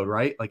cheat code,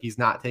 right? Like he's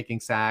not taking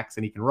sacks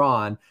and he can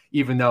run,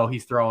 even though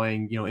he's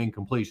throwing,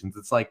 incompletions.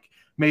 It's like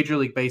Major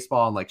League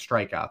Baseball and like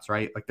strikeouts,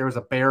 right? Like there was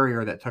a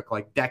barrier that took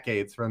like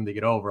decades for them to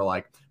get over.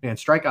 Like, man,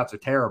 strikeouts are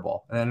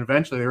terrible. And then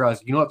eventually they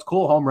realized, what's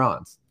cool? Home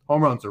runs.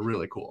 Home runs are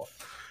really cool.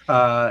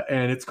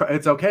 And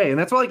it's okay. And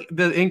that's why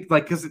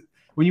because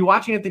when you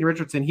watch Anthony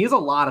Richardson, he has a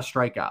lot of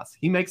strikeouts.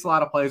 He makes a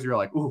lot of plays where you're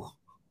like, ooh,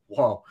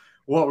 whoa,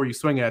 what were you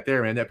swinging at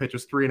there, man? That pitch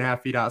was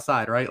 3.5 feet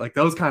outside, right? Like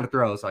those kind of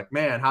throws, like,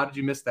 man, how did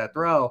you miss that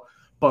throw?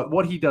 But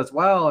what he does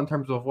well in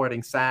terms of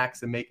avoiding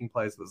sacks and making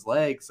plays with his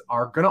legs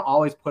are going to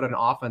always put an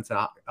offense in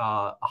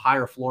a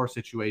higher floor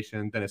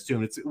situation than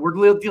assumed. We're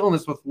dealing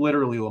this with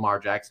literally Lamar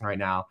Jackson right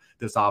now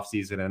this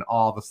offseason and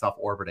all the stuff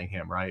orbiting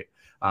him, right?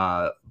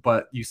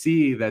 But you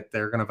see that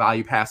they're going to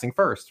value passing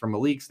first from a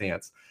league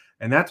stance.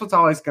 And that's what's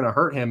always going to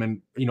hurt him.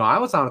 And, I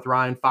was on with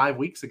Ryan 5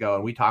 weeks ago,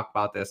 and we talked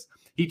about this.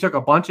 He took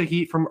a bunch of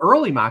heat from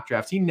early mock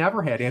drafts. He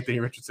never had Anthony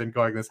Richardson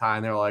going this high,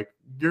 and they're like,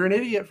 you're an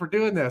idiot for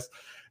doing this.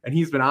 And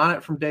he's been on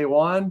it from day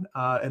one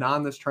and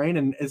on this train.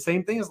 And the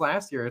same thing as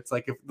last year. It's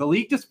like if the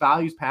league just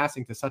values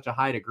passing to such a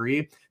high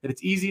degree that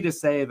it's easy to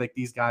say like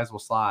these guys will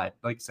slide.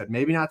 Like you said,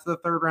 maybe not to the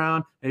third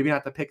round, maybe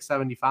not to pick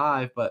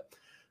 75, but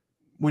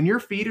when your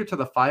feet are to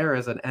the fire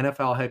as an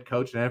NFL head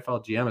coach and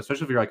NFL GM,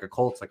 especially if you're like a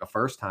Colts, like a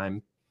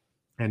first-time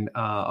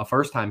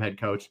head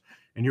coach,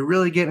 and you're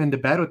really getting into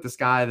bed with this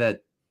guy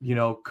that,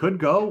 could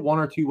go one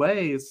or two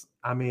ways.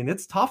 I mean,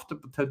 it's tough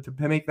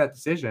to make that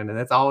decision. And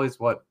that's always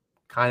what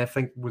kind of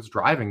think was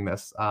driving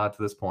this to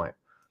this point.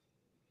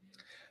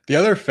 The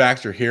other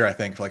factor here, I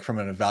think, like from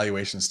an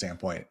evaluation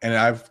standpoint, and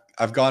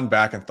I've gone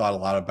back and thought a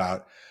lot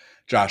about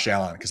Josh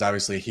Allen, because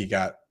obviously he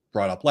got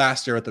brought up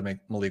last year with the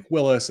Malik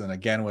Willis and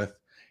again with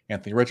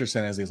Anthony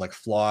Richardson as these like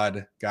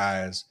flawed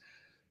guys.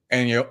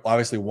 And you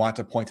obviously want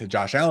to point to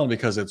Josh Allen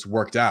because it's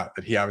worked out,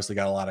 that he obviously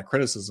got a lot of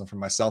criticism from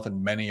myself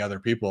and many other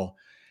people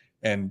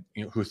and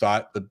who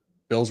thought the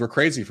Bills were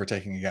crazy for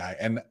taking a guy.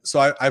 And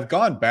so I've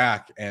gone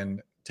back and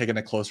taken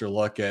a closer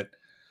look at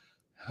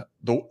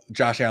the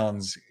Josh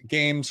Allen's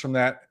games from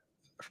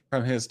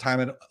his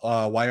time at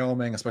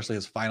Wyoming, especially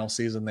his final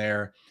season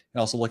there, and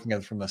also looking at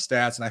it from the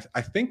stats. And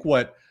I think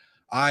what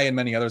I and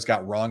many others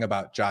got wrong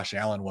about Josh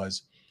Allen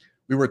was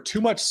we were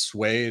too much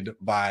swayed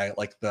by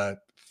like the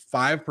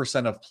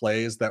 5% of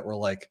plays that were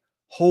like,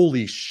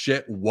 holy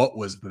shit, what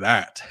was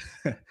that?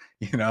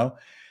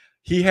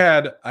 He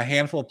had a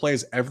handful of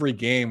plays every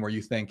game where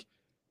you think,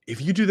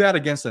 if you do that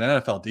against an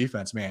NFL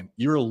defense, man,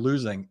 you're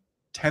losing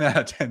 10 out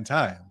of 10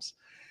 times.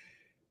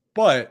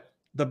 But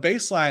the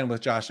baseline with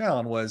Josh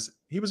Allen was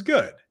he was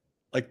good.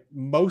 Like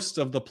most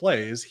of the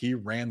plays, he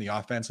ran the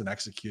offense and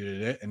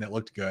executed it, and it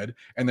looked good.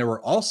 And there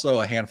were also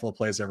a handful of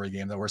plays every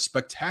game that were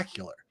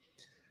spectacular.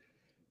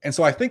 And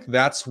so I think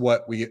that's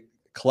what we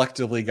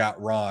collectively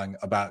got wrong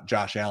about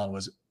Josh Allen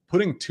was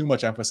putting too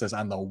much emphasis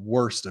on the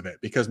worst of it,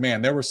 because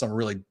man, there were some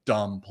really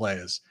dumb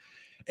plays.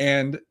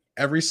 And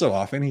every so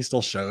often he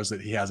still shows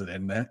that he has it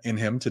in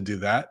him to do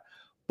that.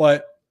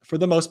 But for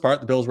the most part,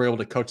 the Bills were able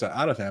to coach that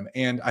out of him.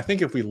 And I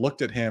think if we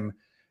looked at him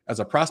as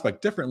a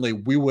prospect differently,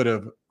 we would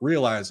have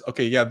realized,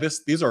 okay, yeah,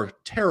 these are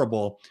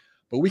terrible,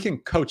 but we can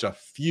coach a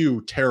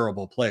few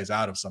terrible plays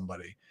out of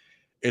somebody.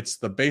 It's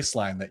the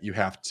baseline that you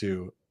have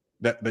to,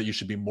 that you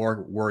should be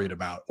more worried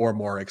about or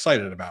more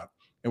excited about,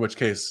 in which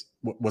case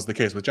was the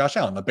case with Josh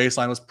Allen. The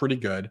baseline was pretty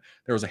good.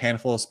 There was a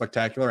handful of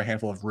spectacular, a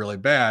handful of really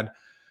bad.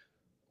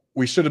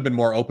 We should have been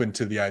more open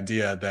to the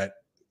idea that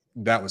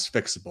that was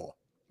fixable.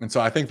 And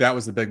so I think that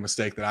was the big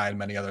mistake that I and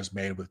many others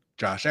made with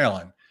Josh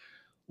Allen.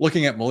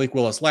 Looking at Malik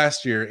Willis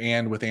last year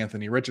and with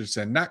Anthony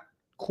Richardson, not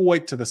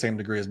quite to the same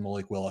degree as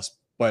Malik Willis,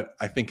 but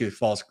I think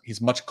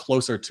he's much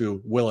closer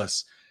to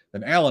Willis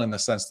than Allen in the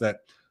sense that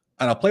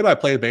on a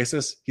play-by-play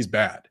basis, he's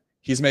bad.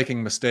 He's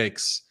making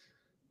mistakes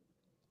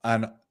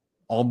on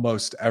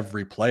almost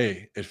every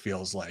play, it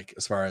feels like,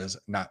 as far as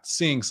not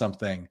seeing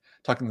something,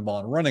 tucking the ball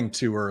and running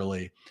too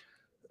early,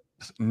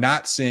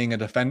 not seeing a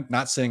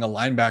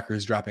linebacker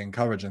who's dropping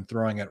coverage and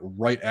throwing it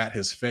right at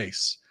his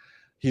face.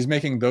 He's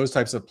making those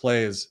types of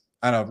plays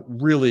on a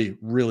really,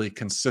 really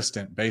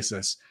consistent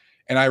basis.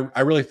 And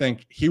I really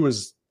think he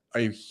was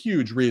a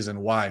huge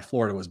reason why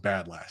Florida was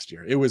bad last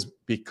year. It was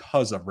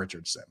because of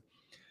Richardson.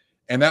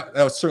 And that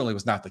certainly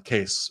was not the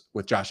case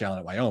with Josh Allen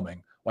at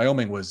Wyoming.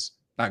 Wyoming was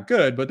not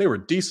good, but they were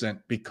decent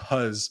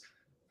because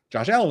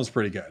Josh Allen was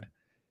pretty good.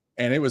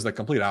 And it was the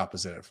complete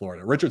opposite at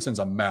Florida. Richardson's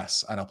a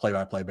mess on a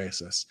play-by-play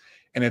basis.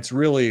 And it's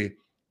really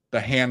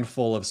the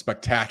handful of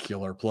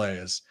spectacular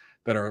plays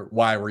that are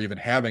why we're even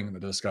having the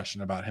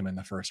discussion about him in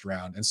the first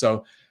round. And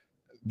so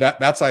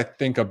that's, I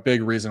think, a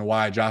big reason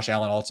why Josh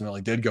Allen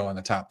ultimately did go in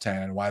the top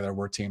 10 and why there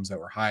were teams that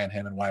were high on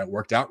him and why it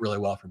worked out really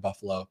well for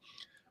Buffalo.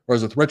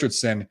 Whereas with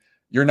Richardson,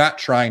 you're not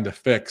trying to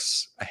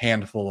fix a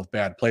handful of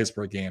bad plays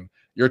per game.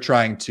 You're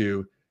trying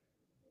to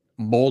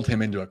mold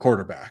him into a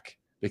quarterback,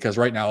 because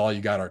right now all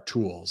you got are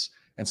tools.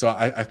 And so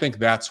I think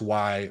that's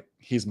why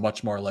he's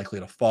much more likely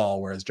to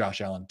fall, whereas Josh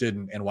Allen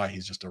didn't, and why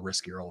he's just a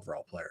riskier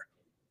overall player.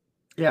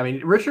 Yeah, I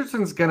mean,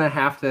 Richardson's going to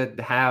have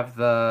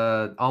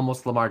the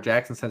almost Lamar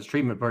Jackson sense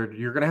treatment, but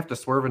you're going to have to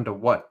swerve into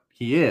what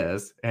he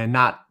is, and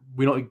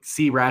we don't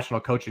see rational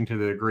coaching to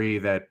the degree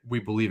that we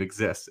believe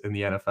exists in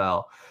the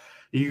NFL.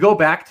 You go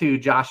back to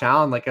Josh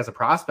Allen, like as a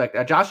prospect,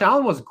 Josh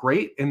Allen was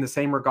great in the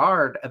same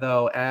regard,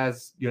 though,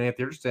 as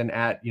Anthony Richardson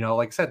at,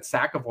 like I said,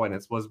 sack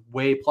avoidance was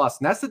way plus.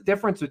 And that's the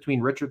difference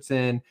between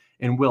Richardson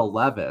and Will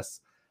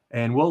Levis.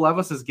 And Will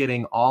Levis is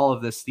getting all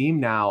of this steam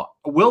now.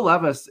 Will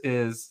Levis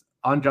is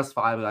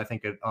unjustifiably, I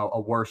think,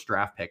 a worse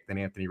draft pick than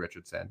Anthony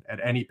Richardson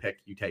at any pick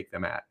you take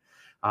them at,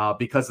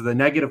 because of the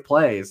negative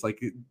plays. Like,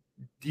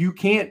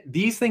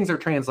 these things are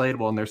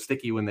translatable and they're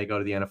sticky when they go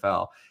to the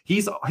NFL.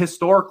 He's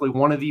historically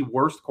one of the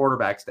worst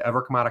quarterbacks to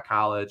ever come out of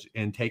college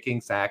in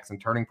taking sacks and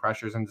turning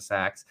pressures into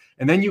sacks.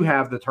 And then you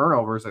have the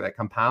turnovers that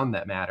compound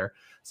that matter.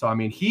 So, I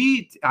mean,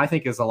 I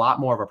think is a lot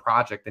more of a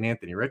project than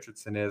Anthony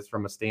Richardson is,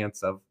 from a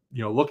stance of,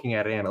 looking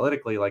at it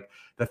analytically. Like,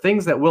 the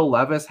things that Will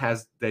Levis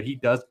has that he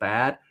does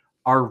bad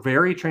are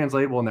very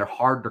translatable and they're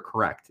hard to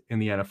correct in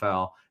the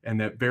NFL,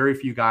 and that very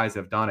few guys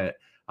have done it.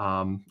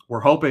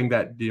 We're hoping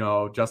that,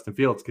 Justin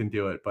Fields can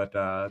do it, but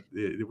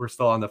we're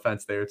still on the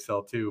fence there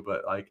still too.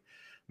 But like,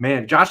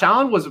 man, Josh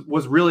Allen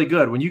was really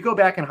good. When you go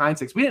back in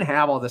hindsight, we didn't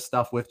have all this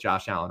stuff with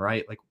Josh Allen,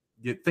 right? Like,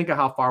 you think of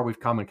how far we've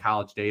come in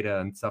college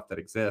data and stuff that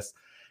exists.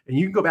 And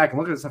you can go back and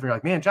look at this stuff and you're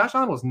like, man, Josh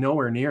Allen was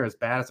nowhere near as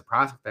bad as a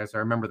prospect as I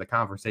remember the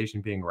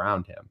conversation being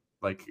around him.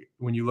 Like,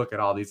 when you look at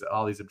all these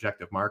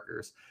objective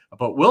markers,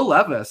 but Will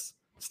Levis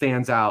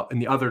stands out in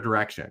the other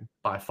direction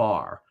by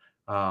far.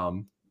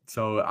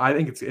 So I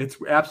think it's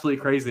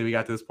absolutely crazy we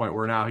got to this point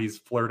where now he's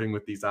flirting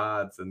with these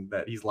odds and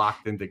that he's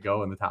locked in to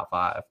go in the top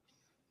 5.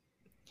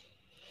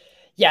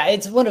 Yeah,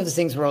 it's one of those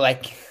things where,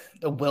 like,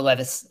 Will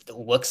Levis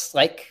looks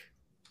like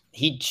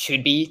he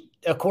should be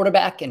a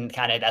quarterback, and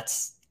kind of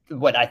that's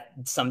what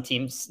some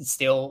teams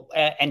still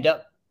end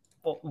up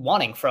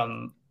wanting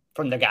from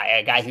the guy,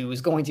 a guy who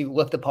was going to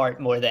look the part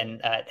more than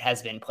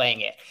has been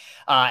playing it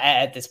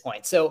at this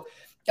point. So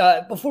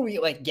before we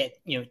get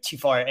too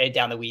far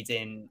down the weeds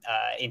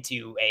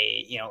into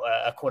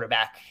a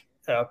quarterback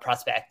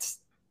prospect,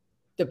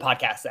 the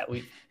podcast that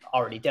we've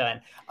already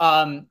done,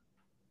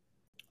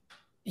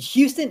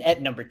 Houston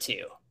at number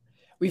 2,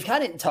 we've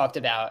kind of talked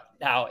about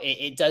how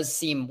it does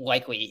seem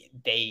likely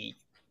they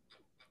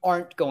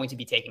aren't going to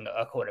be taking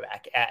a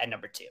quarterback at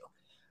number 2.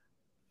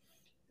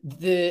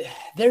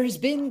 There's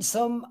been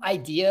some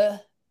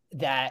idea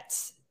that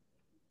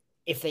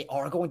if they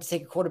are going to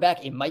take a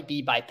quarterback, it might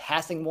be by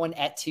passing one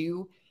at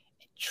 2,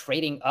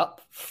 trading up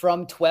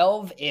from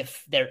 12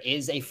 if there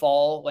is a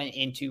fall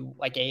into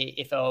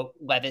if a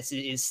Levis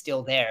is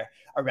still there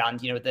around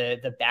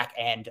the back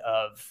end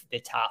of the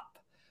top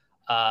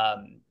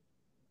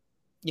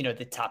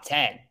the top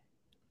 10.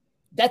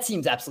 That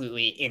seems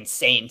absolutely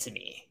insane to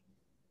me,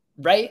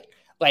 right?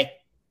 Like,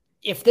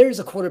 if there's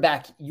a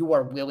quarterback you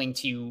are willing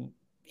to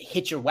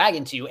hitch your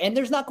wagon to, and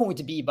there's not going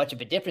to be much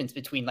of a difference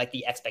between like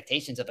the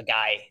expectations of a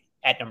guy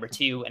at number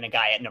 2 and a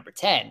guy at number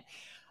 10.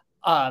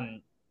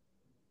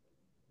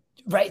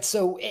 Right.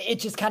 So it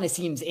just kind of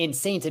seems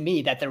insane to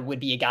me that there would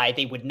be a guy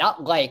they would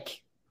not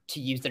like to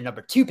use their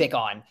number 2 pick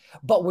on,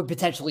 but would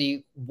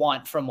potentially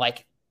want from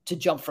like to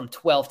jump from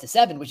 12 to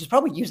 7, which is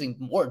probably using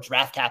more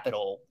draft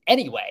capital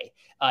anyway,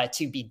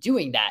 to be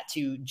doing that,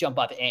 to jump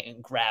up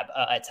and grab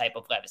a type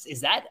of Levis.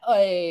 Is that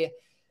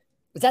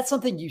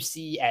something you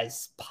see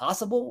as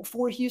possible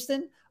for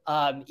Houston?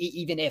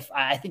 Even if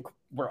I think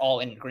we're all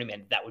in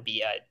agreement that would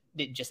be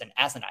just an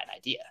asinine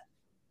idea.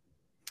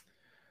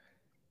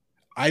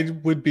 I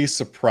would be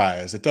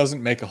surprised. It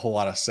doesn't make a whole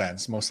lot of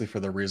sense, mostly for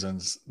the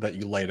reasons that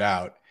you laid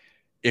out.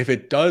 If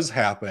it does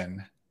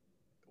happen,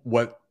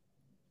 what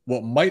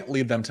might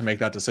lead them to make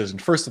that decision?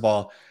 First of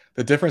all,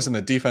 the difference in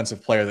the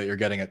defensive player that you're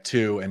getting at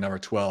 2 and number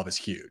 12 is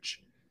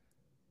huge.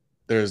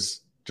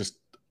 There's just,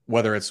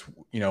 whether it's,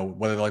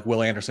 whether like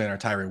Will Anderson or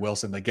Tyree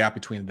Wilson, the gap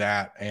between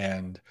that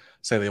and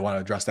say they want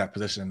to address that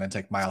position and then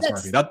take Miles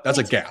Murphy, that's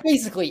a gap.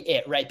 Basically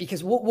it, right?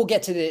 Because we'll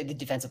get to the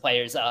defensive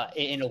players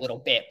in a little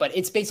bit, but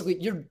it's basically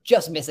you're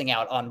just missing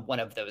out on one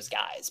of those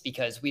guys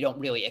because we don't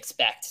really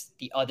expect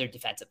the other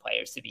defensive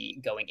players to be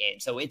going in.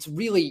 So it's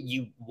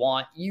really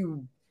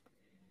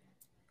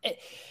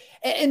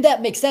and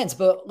that makes sense.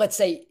 But let's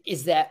say,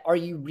 are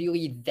you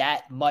really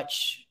that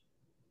much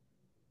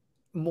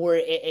more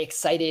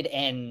excited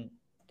and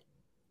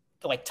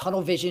like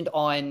tunnel visioned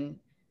on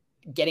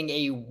getting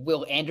a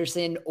Will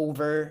Anderson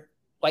over,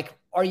 like,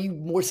 are you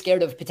more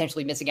scared of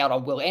potentially missing out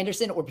on Will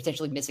Anderson or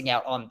potentially missing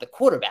out on the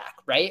quarterback,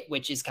 right?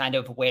 Which is kind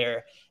of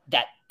where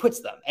that puts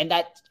them. And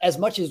that, as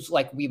much as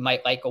like we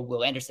might like a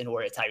Will Anderson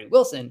or a Tyree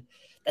Wilson,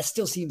 that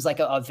still seems like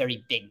a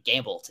very big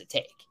gamble to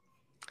take.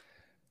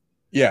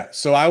 Yeah.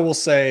 So I will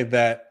say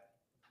that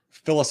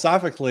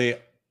philosophically,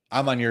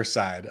 I'm on your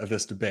side of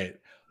this debate,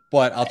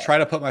 but I'll try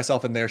to put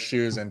myself in their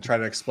shoes and try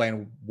to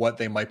explain what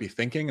they might be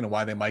thinking and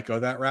why they might go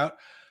that route.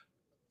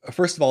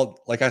 First of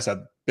all, like I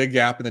said, big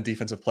gap in the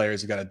defensive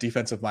players. You've got a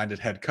defensive-minded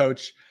head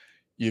coach.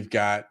 You've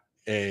got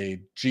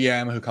a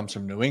GM who comes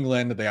from New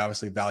England. They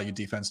obviously value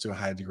defense to a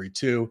high degree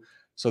too.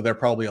 So they're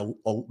probably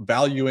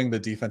valuing the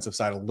defensive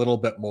side a little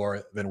bit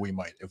more than we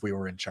might if we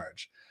were in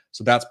charge.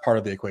 So that's part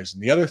of the equation.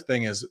 The other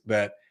thing is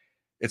that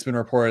it's been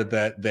reported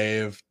that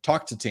they've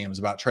talked to teams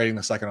about trading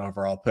the second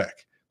overall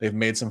pick. They've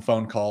made some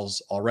phone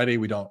calls already.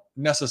 We don't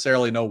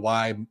necessarily know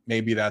why.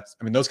 Maybe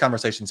those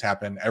conversations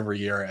happen every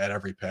year at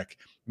every pick.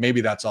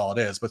 Maybe that's all it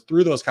is. But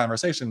through those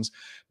conversations,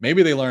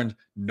 maybe they learned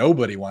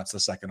nobody wants the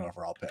second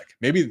overall pick.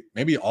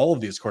 Maybe all of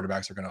these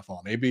quarterbacks are going to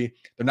fall. Maybe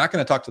they're not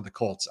going to talk to the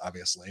Colts,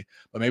 obviously,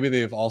 but maybe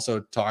they've also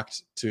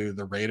talked to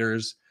the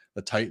Raiders,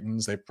 the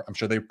Titans. I'm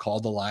sure they've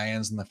called the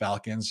Lions and the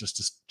Falcons just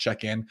to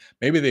check in.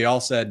 Maybe they all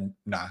said,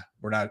 nah,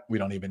 we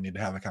don't even need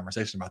to have a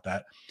conversation about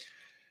that.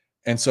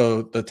 And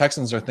so the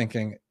Texans are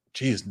thinking,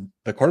 geez,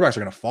 the quarterbacks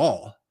are going to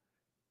fall.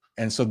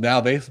 And so now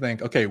they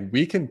think, okay,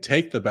 we can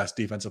take the best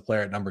defensive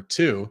player at number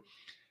 2.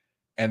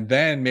 And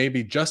then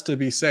maybe just to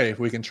be safe,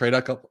 we can trade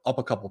up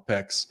a couple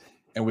picks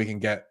and we can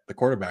get the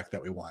quarterback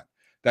that we want.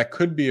 That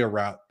could be a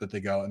route that they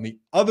go. And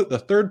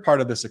the third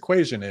part of this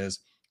equation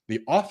is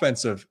the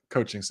offensive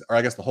coaching, or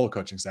I guess the whole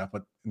coaching staff,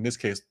 but in this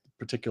case,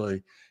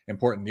 particularly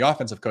important, the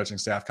offensive coaching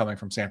staff coming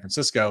from San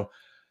Francisco.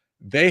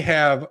 They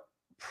have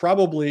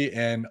probably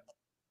an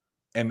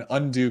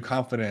undue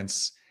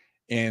confidence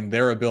in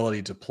their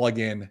ability to plug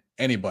in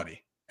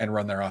anybody and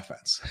run their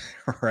offense,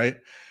 right?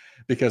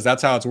 Because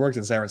that's how it's worked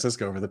in San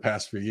Francisco over the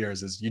past few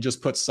years is you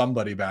just put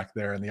somebody back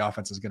there and the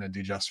offense is going to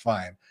do just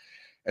fine.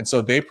 And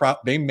so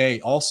they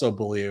may also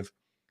believe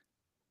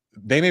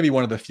they may be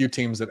one of the few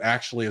teams that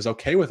actually is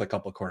okay with a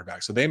couple of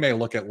quarterbacks. So they may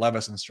look at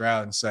Levis and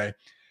Stroud and say,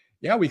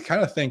 yeah, we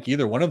kind of think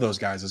either one of those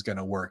guys is going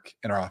to work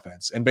in our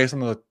offense. And based on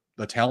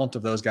the talent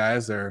of those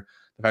guys, the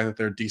fact that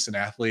they're decent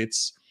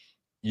athletes,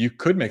 you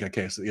could make a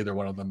case that either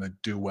one of them would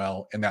do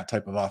well in that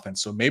type of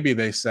offense. So maybe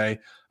they say,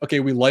 okay,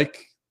 we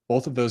like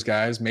both of those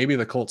guys. Maybe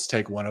the Colts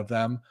take one of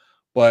them,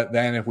 but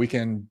then if we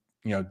can,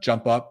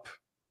 jump up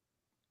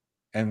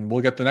and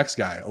we'll get the next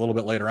guy a little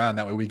bit later on.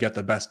 That way we get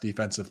the best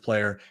defensive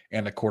player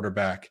and a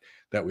quarterback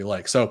that we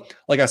like. So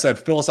like I said,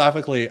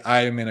 philosophically,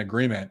 I am in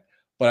agreement,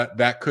 but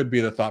that could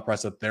be the thought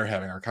process that they're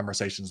having or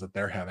conversations that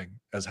they're having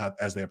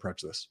as they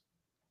approach this.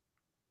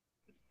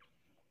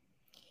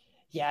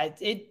 Yeah,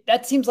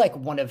 that seems like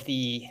one of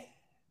the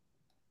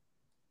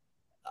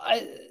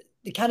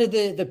kind of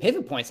the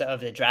pivot points of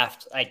the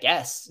draft, I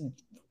guess,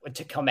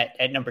 to come at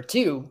number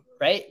 2,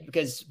 right?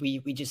 Because we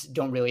just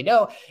don't really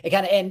know.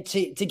 And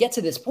to get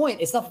to this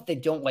point, it's not that they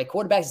don't like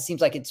quarterbacks. It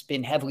seems like it's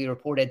been heavily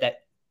reported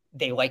that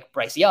they like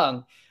Bryce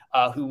Young,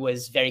 who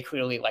was very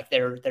clearly like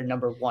their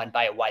number 1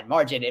 by a wide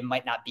margin. It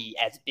might not be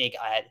as big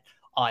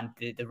on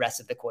the rest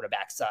of the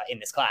quarterbacks in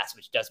this class,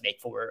 which does make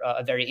for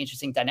a very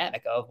interesting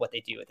dynamic of what they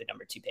do with the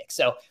number 2 pick.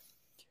 So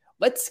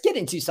let's get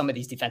into some of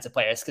these defensive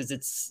players because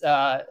it's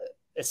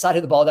side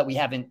of the ball that we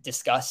haven't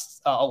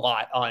discussed a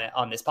lot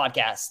on this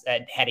podcast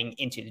heading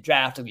into the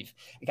draft. We've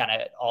kind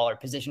of all our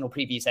positional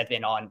previews have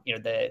been on,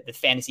 the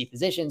fantasy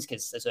positions,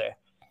 because those are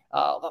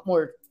a lot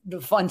more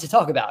fun to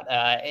talk about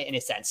in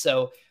a sense.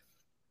 So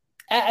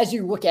as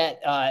you look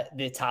at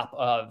the top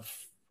of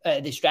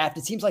this draft,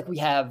 it seems like we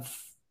have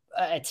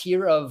a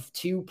tier of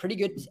 2 pretty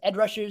good edge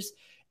rushers,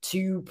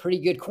 2 pretty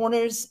good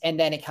corners, and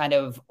then it kind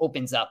of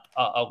opens up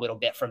a little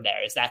bit from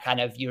there. Is that kind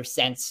of your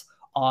sense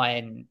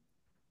on,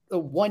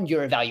 one,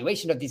 your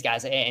evaluation of these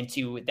guys, and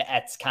 2,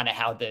 that's kind of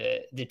how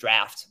the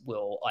draft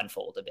will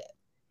unfold a bit?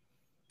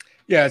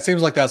 Yeah, it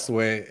seems like that's the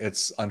way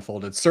it's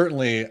unfolded.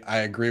 Certainly, I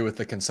agree with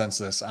the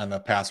consensus on the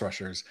pass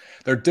rushers.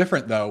 They're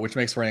different, though, which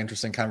makes for an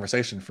interesting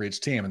conversation for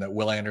each team, and that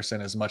Will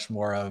Anderson is much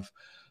more of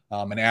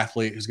an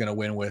athlete who's going to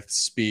win with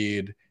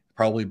speed,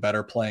 probably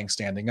better playing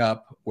standing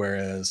up,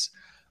 whereas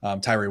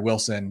Tyree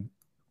Wilson,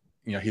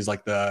 he's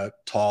like the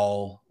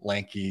tall,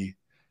 lanky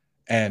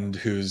end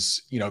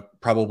who's,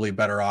 probably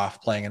better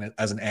off playing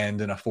as an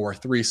end in a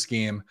 4-3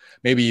 scheme,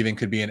 maybe even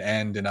could be an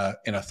end in a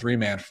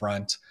 3-man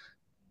front.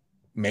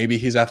 Maybe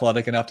he's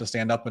athletic enough to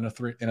stand up in a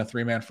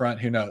 3-man front.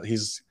 Who knows?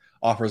 He's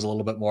offers a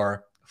little bit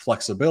more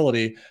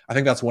flexibility. I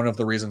think that's one of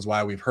the reasons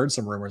why we've heard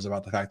some rumors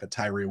about the fact that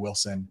Tyree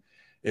Wilson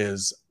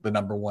is the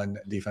number 1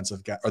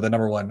 defensive guy, or the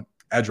number 1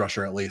 edge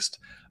rusher, at least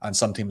on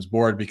some teams'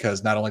 board,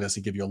 because not only does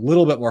he give you a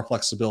little bit more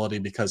flexibility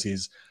because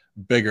he's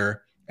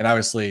bigger, and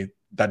obviously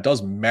that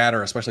does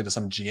matter, especially to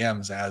some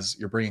GMs as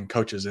you're bringing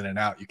coaches in and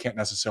out. You can't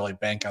necessarily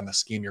bank on the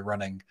scheme you're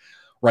running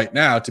right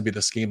now to be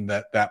the scheme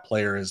that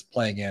player is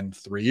playing in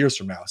 3 years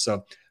from now.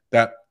 So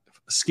that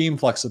scheme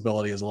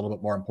flexibility is a little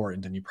bit more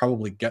important, and you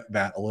probably get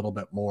that a little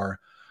bit more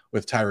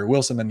with Tyree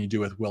Wilson than you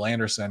do with Will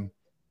Anderson.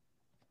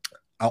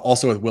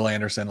 Also with Will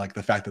Anderson, like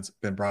the fact that's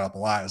been brought up a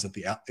lot is that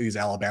these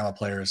Alabama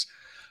players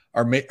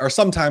are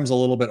sometimes a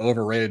little bit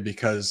overrated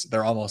because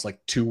they're almost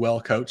like too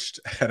well coached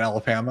at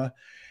Alabama,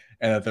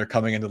 and that they're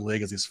coming into the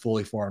league as these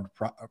fully formed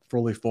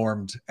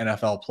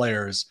NFL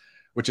players,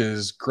 which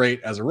is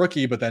great as a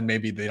rookie, but then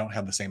maybe they don't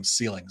have the same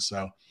ceiling.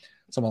 So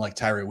someone like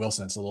Tyree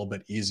Wilson, it's a little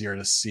bit easier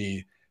to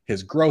see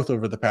his growth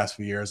over the past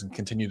few years and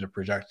continue to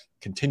project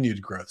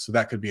continued growth. So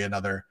that could be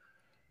another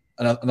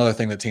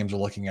thing that teams are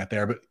looking at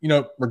there. But,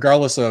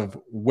 regardless of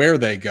where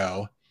they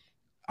go,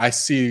 I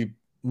see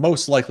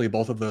most likely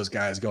both of those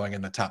guys going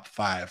in the top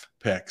 5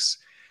 picks,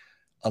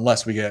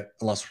 unless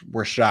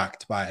we're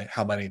shocked by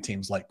how many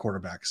teams like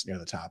quarterbacks near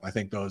the top. I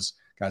think those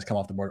guys come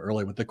off the board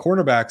early. With the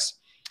cornerbacks,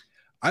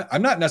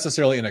 I'm not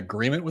necessarily in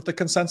agreement with the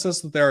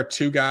consensus that there are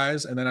 2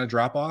 guys and then a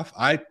drop off.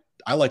 I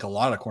like a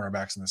lot of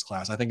cornerbacks in this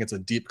class. I think it's a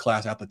deep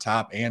class at the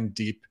top and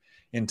deep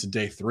into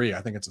day 3.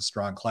 I think it's a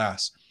strong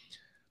class.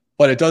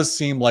 But it does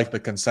seem like the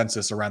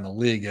consensus around the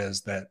league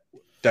is that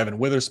Devin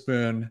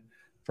Witherspoon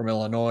from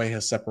Illinois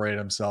has separated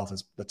himself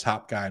as the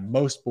top guy on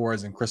most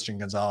boards, and Christian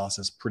Gonzalez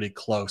is pretty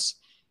close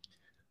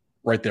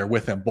right there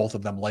with him. Both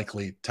of them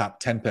likely top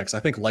 10 picks. I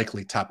think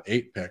likely top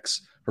 8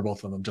 picks for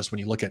both of them, just when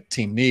you look at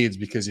team needs,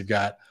 because you've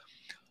got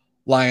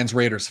Lions,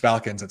 Raiders,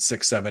 Falcons at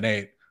 6, 7,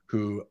 8,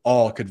 who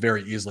all could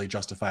very easily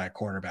justify a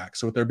cornerback.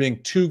 So with there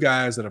being 2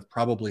 guys that have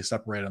probably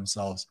separated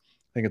themselves,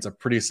 I think it's a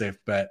pretty safe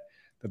bet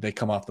that they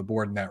come off the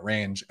board in that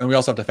range. And we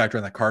also have to factor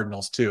in the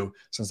Cardinals too,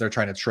 since they're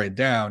trying to trade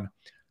down.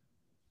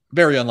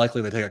 Very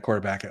unlikely they take a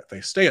quarterback if they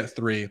stay at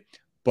 3.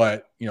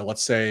 But,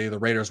 let's say the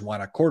Raiders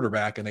want a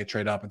quarterback and they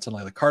trade up and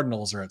suddenly the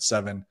Cardinals are at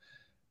 7,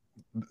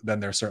 then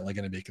they're certainly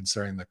going to be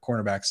considering the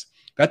cornerbacks.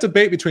 That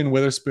debate between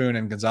Witherspoon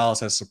and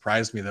Gonzalez has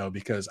surprised me, though,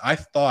 because I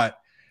thought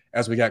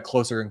as we got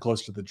closer and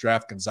closer to the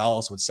draft,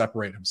 Gonzalez would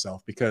separate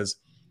himself, because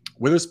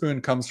Witherspoon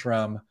comes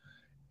from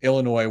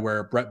Illinois,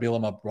 where Brett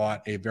Bielema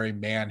brought a very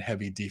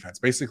man-heavy defense,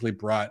 basically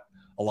brought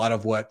a lot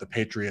of what the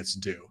Patriots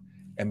do.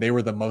 And they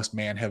were the most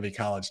man-heavy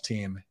college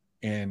team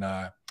in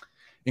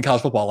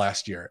college football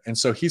last year. And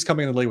so he's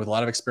coming into the league with a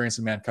lot of experience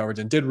in man coverage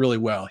and did really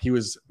well. He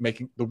was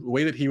making the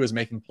way that he was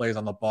making plays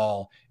on the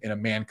ball in a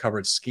man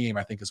coverage scheme,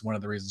 I think is one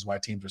of the reasons why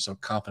teams are so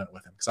confident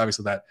with him. Because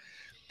obviously that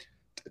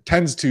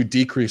tends to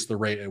decrease the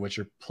rate at which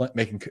you're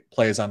making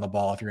plays on the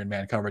ball if you're in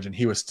man coverage, and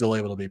he was still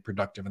able to be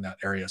productive in that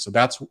area. So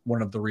that's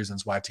one of the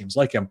reasons why teams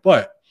like him.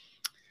 But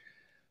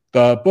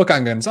the book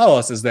on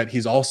Gonzalez is that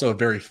he's also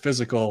very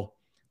physical.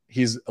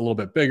 He's a little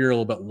bit bigger, a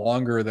little bit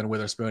longer than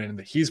Witherspoon, and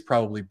that he's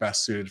probably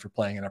best suited for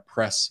playing in a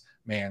press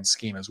man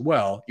scheme as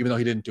well, even though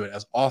he didn't do it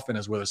as often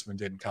as Witherspoon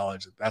did in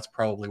college. That's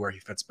probably where he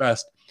fits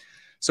best.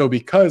 So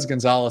because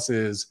Gonzalez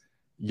is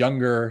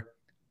younger,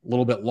 a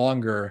little bit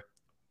longer,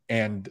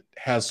 and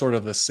has sort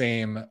of the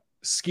same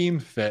scheme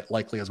fit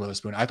likely as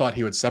Witherspoon, I thought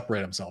he would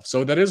separate himself.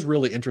 So that is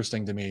really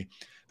interesting to me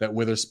that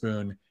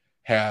Witherspoon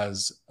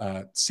has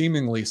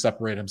seemingly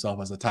separated himself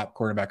as the top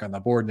quarterback on the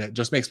board. And it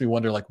just makes me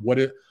wonder, like,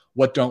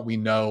 what don't we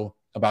know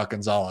about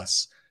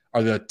Gonzalez?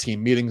 Are the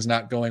team meetings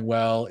not going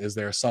well? Is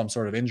there some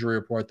sort of injury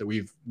report that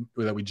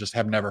we just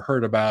have never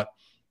heard about?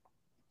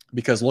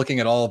 Because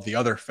looking at all of the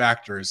other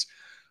factors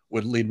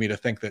would lead me to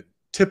think that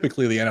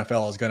typically the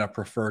NFL is going to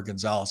prefer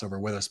Gonzalez over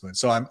Witherspoon.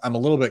 So I'm a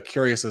little bit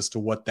curious as to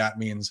what that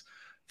means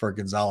for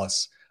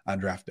Gonzalez on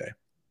draft day.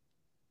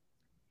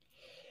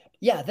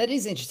 Yeah, that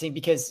is interesting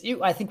because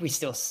I think we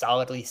still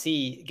solidly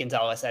see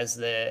Gonzalez as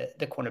the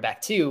cornerback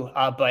two.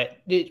 But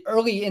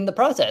early in the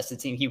process,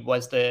 it seemed he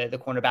was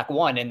the cornerback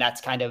one, and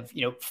that's kind of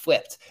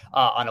flipped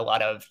on a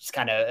lot of just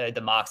kind of the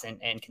mocks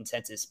and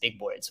consensus big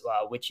boards,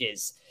 which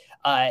is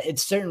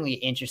it's certainly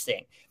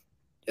interesting.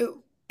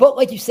 But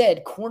like you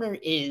said, corner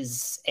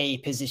is a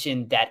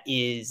position that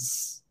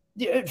is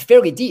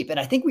fairly deep,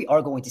 and I think we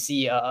are going to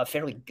see a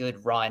fairly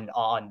good run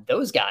on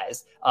those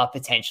guys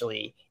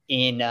potentially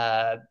in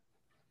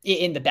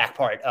the back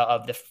part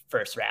of the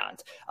first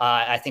round.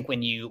 I think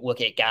when you look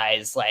at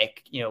guys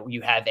like,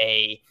 you have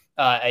a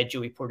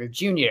Joey Porter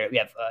Jr., we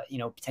have,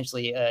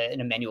 potentially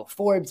an Emmanuel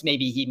Forbes.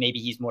 Maybe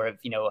he's more of,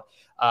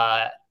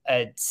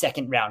 a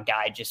second round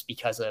guy just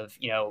because of,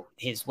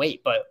 his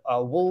weight, but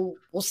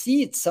we'll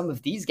see some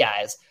of these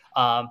guys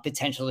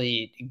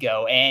potentially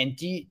go. And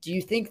do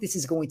you think this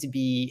is going to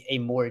be a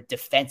more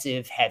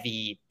defensive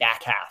heavy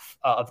back half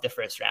of the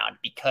first round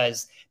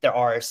because there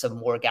are some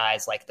more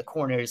guys like the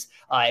corners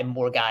and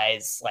more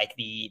guys like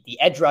the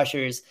edge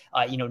rushers?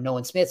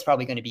 Nolan Smith's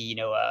probably going to be,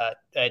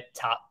 a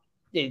top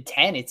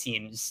 10, it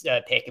seems,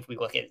 pick if we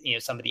look at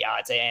some of the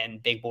odds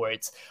and big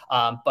boards,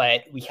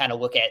 but we kind of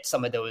look at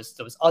some of those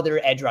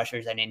other edge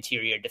rushers and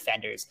interior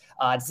defenders.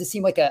 Does this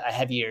seem like a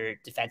heavier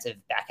defensive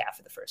back half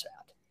of the first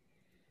round?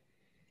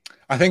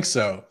 I think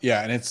so.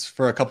 Yeah. And it's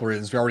for a couple of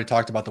reasons. We already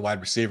talked about the wide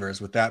receivers,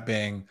 with that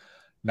being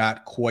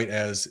not quite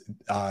as,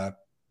 I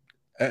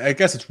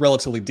guess it's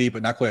relatively deep,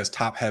 but not quite as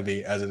top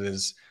heavy as it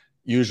is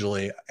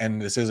usually. And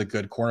this is a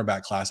good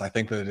cornerback class. I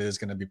think that it is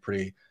going to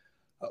be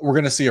we're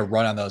going to see a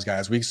run on those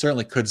guys. We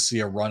certainly could see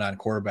a run on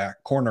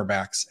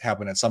cornerbacks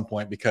happen at some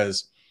point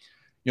because,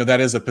 that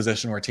is a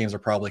position where teams are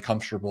probably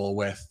comfortable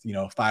with,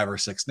 5 or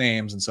 6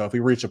 names. And so if we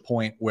reach a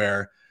point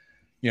where,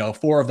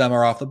 4 of them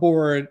are off the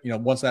board,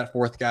 once that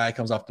 4th guy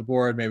comes off the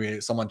board, maybe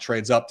someone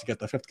trades up to get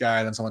the 5th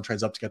guy, then someone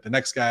trades up to get the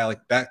next guy. Like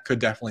that could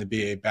definitely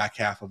be a back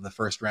half of the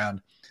first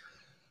round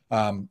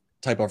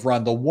type of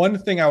run. The one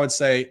thing I would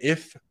say,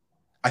 if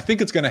I think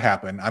it's going to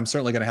happen, I'm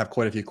certainly going to have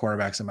quite a few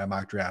cornerbacks in my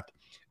mock draft.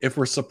 If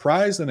we're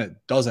surprised and it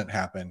doesn't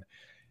happen,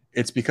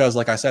 it's because,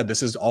 like I said,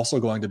 this is also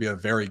going to be a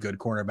very good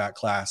cornerback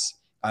class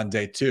on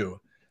day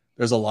 2.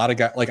 There's a lot of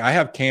guys, like I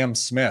have Cam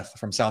Smith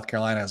from South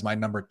Carolina as my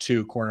number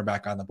 2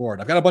 cornerback on the board.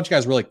 I've got a bunch of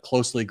guys really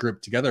closely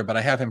grouped together, but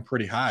I have him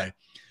pretty high.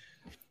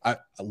 I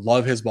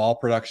love his ball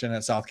production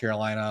at South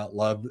Carolina.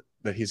 Love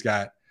that he's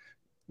got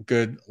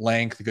good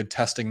length, good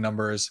testing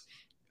numbers.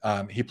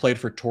 He played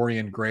for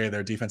Torian Gray,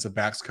 their defensive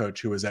backs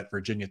coach, who was at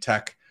Virginia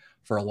Tech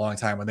for a long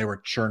time when they were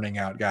churning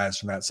out guys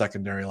from that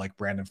secondary, like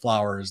Brandon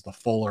Flowers, the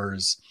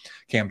Fullers,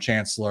 Cam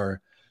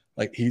Chancellor.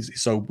 Like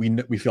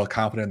we feel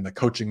confident in the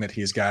coaching that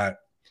he's got.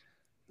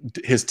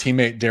 His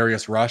teammate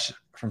Darius Rush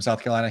from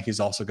South Carolina, he's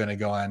also going to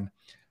go on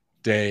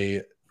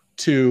day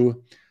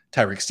 2.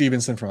 Tyreek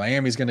Stevenson from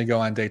Miami is going to go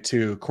on day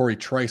 2. Corey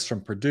Trice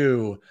from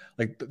Purdue.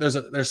 Like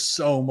there's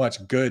so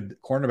much good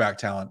cornerback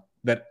talent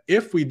that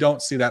if we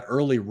don't see that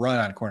early run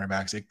on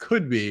cornerbacks, it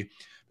could be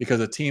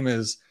because a team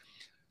is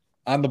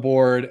on the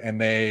board and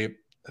they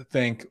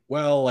think,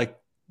 well, like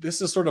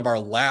this is sort of our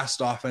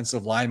last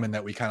offensive lineman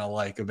that we kind of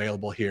like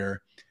available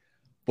here,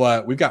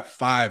 but we've got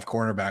 5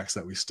 cornerbacks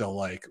that we still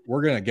like.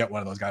 We're going to get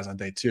one of those guys on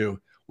day 2.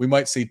 We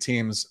might see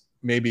teams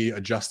maybe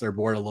adjust their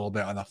board a little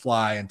bit on the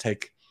fly and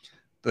take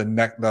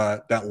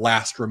that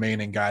last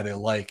remaining guy they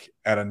like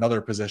at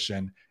another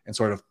position and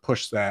sort of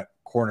push that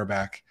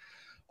cornerback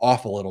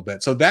off a little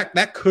bit. So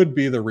that could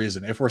be the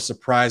reason. If we're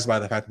surprised by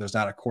the fact that there's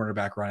not a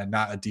cornerback run and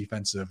not a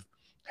defensive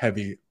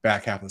heavy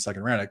back half of the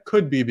second round, it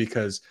could be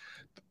because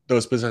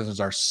those positions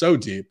are so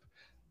deep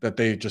that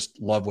they just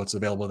love what's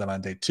available to them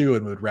on day 2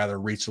 and would rather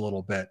reach a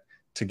little bit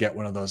to get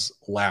one of those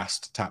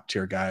last top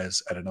tier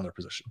guys at another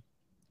position.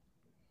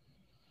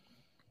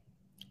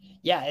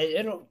 Yeah,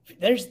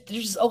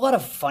 there's a lot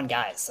of fun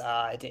guys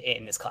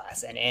in this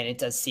class, and it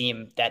does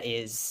seem that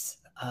is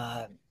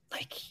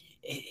like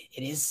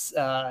it is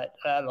a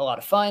lot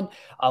of fun.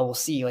 We'll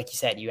see, like you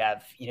said, you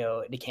have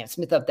the Cam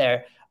Smith up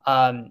there,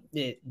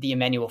 the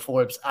Emmanuel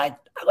Forbes. I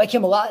like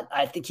him a lot.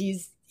 I think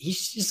he's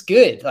just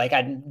good. Like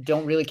I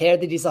don't really care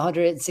that he's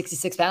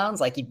 166 pounds.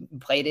 Like he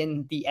played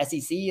in the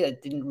SEC.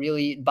 It didn't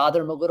really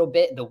bother him a little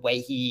bit. The way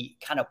he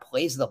kind of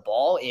plays the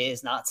ball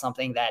is not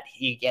something that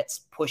he gets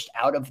pushed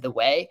out of the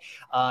way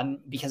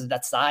because of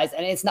that size.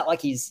 And it's not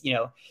like he's,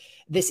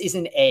 this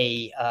isn't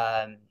a,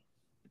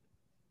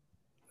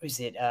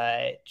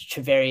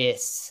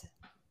 Travarius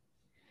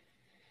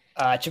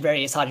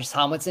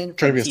Hodges-Tomlinson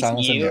from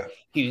TCU,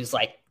 who's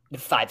like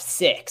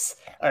 5'6"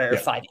 or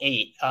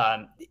 5'8",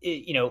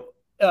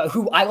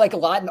 who I like a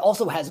lot and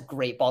also has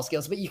great ball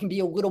skills, but you can be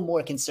a little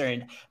more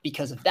concerned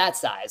because of that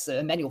size. So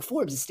Emmanuel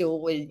Forbes is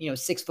still,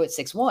 6 foot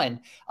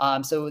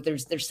 6'1". So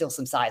there's still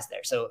some size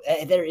there. So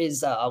there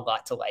is a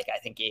lot to like, I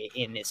think,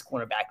 in this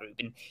cornerback group,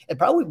 and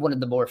probably one of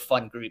the more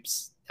fun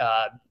groups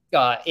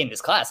in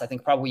this class. I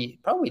think probably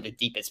the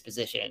deepest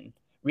position,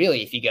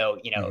 really, if you go,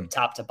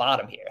 top to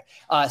bottom here.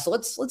 So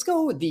let's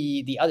go with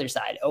the other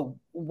side.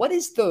 What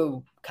is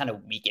the kind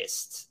of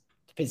weakest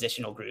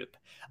positional group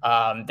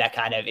that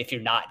kind of, if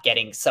you're not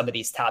getting some of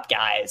these top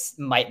guys,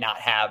 might not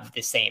have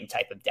the same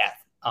type of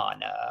depth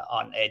on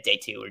a day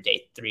 2 or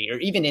day 3, or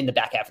even in the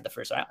back half of the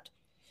first round.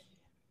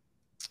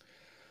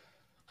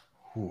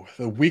 Ooh,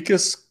 the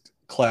weakest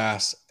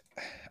class.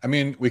 I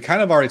mean, we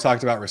kind of already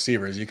talked about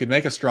receivers. You could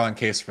make a strong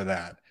case for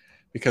that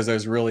because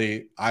there's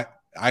really,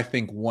 I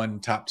think, one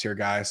top tier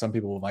guy. Some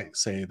people might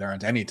say there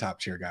aren't any top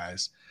tier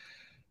guys.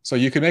 So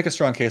you could make a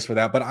strong case for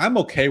that, but I'm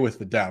okay with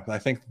the depth. I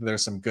think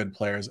there's some good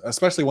players,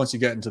 especially once you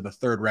get into the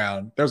third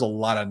round. There's a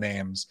lot of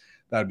names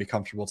that I'd be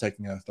comfortable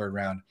taking in the third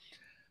round.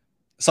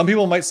 Some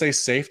people might say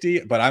safety,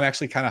 but I'm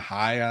actually kind of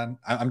high on,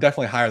 I'm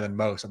definitely higher than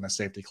most on the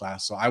safety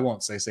class. So I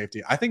won't say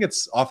safety. I think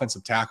it's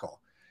offensive tackle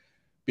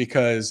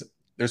because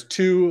there's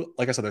two,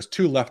 like I said, there's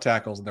 2 left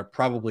tackles and they're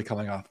probably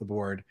coming off the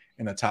board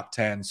in the top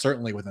 10,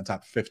 certainly within the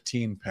top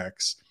 15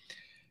 picks.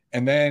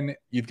 And then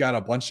you've got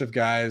a bunch of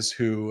guys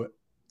who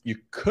you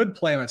could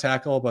play him at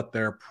tackle, but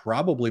they're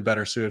probably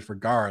better suited for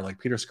guard. Like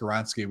Peter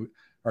Skoronski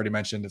already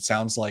mentioned, it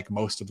sounds like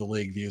most of the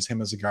league views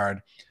him as a guard.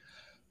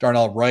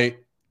 Darnell Wright,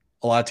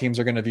 a lot of teams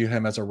are going to view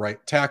him as a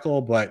right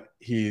tackle, but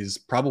he's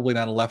probably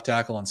not a left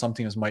tackle, and some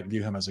teams might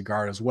view him as a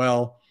guard as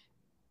well.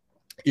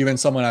 Even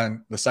someone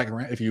on the second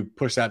round, if you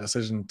push that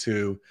decision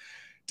to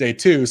day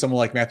 2, someone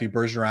like Matthew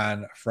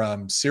Bergeron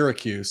from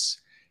Syracuse,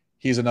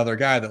 he's another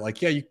guy that,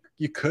 like, yeah,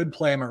 you could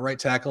play him at right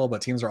tackle,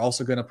 but teams are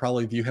also going to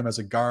probably view him as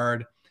a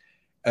guard.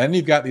 And then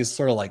you've got these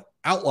sort of like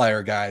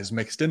outlier guys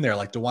mixed in there,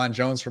 like DeJuan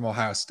Jones from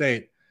Ohio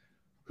State,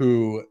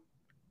 who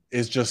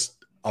is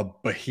just a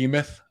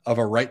behemoth of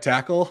a right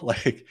tackle.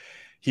 Like,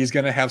 he's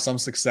going to have some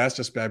success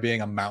just by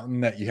being a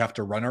mountain that you have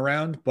to run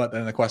around. But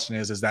then the question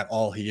is that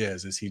all he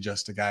is? Is he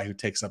just a guy who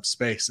takes up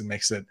space and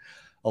makes it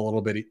a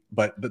little bit,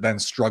 but then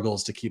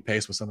struggles to keep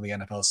pace with some of the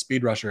NFL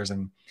speed rushers?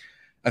 And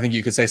I think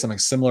you could say something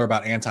similar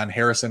about Anton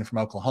Harrison from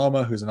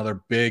Oklahoma, who's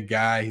another big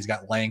guy. He's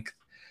got length.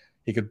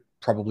 He could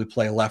probably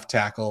play left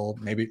tackle.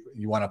 Maybe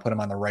you want to put him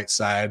on the right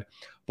side,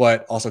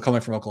 but also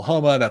coming from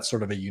Oklahoma, that's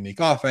sort of a unique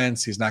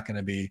offense. He's not going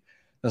to be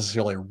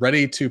necessarily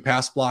ready to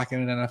pass block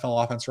in an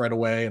NFL offense right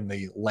away, and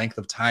the length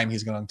of time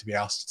he's going to be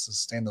asked to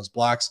sustain those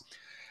blocks.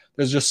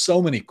 There's just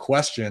so many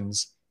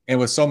questions, and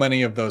with so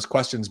many of those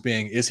questions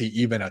being, is he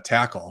even a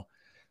tackle,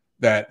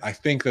 that I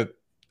think that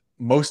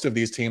most of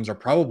these teams are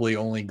probably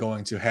only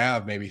going to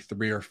have maybe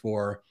 3 or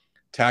 4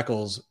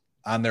 tackles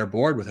on their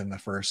board within the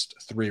first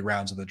 3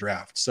 rounds of the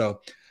draft.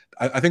 So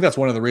I think that's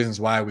one of the reasons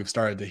why we've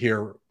started to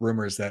hear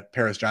rumors that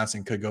Paris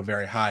Johnson could go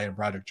very high and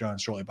Broderick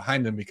Jones shortly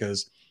behind him,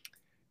 because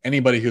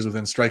anybody who's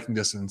within striking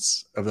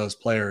distance of those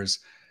players,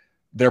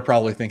 they're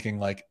probably thinking,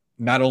 like,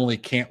 not only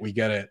can't we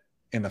get it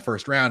in the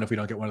first round if we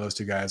don't get one of those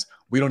 2 guys,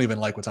 we don't even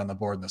like what's on the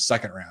board in the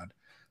second round.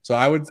 So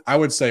I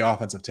would say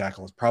offensive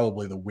tackle is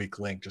probably the weak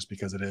link, just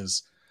because it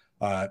is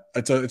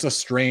it's a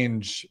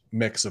strange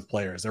mix of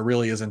players. There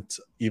really isn't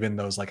even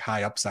those like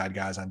high upside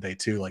guys on day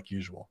 2 like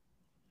usual.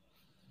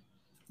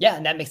 Yeah,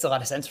 and that makes a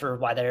lot of sense for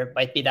why there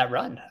might be that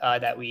run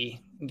that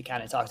we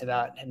kind of talked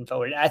about heading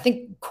forward. I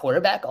think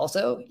quarterback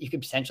also, you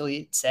could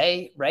potentially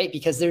say, right?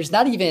 Because there's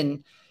not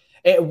even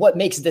what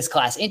makes this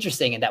class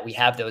interesting, and that we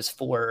have those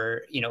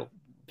 4,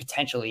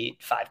 potentially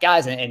 5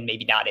 guys, and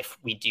maybe not if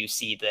we do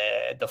see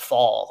the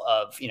fall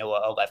of,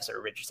 a Levis or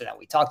a Richardson that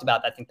we talked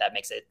about. I think that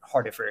makes it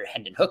harder for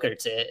Hendon Hooker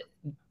to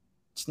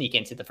sneak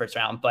into the first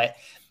round. But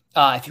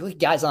if you look at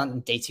guys on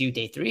day 2,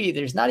 day 3,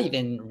 there's not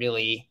even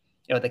really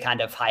the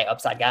kind of high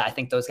upside guy. I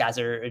think those guys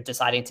are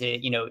deciding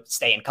to,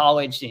 stay in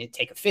college,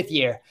 take a 5th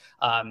year,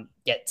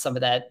 get some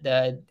of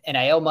the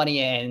NIL money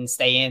and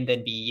stay in,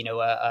 then be,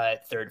 a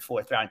 3rd,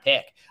 4th round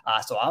pick.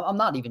 So I'm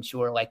not even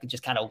sure, like,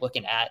 just kind of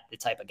looking at the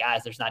type of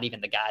guys, there's not even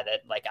the guy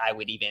that, like, I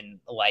would even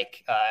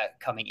like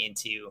coming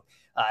into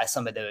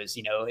some of those,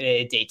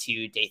 day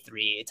 2, day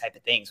 3 type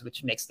of things,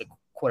 which makes the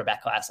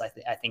quarterback class,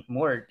 I think,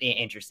 more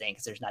interesting,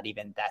 because there's not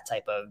even that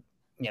type of,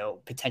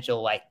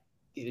 potential, like,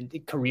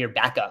 career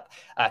backup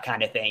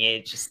kind of thing.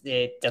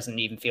 It doesn't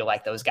even feel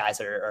like those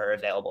guys are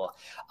available.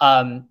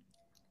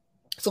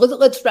 So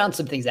let's round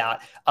some things out.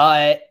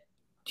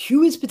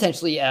 Who is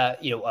potentially a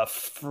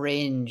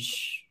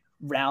fringe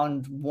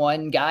round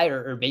 1 guy,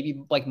 or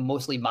maybe like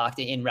mostly mocked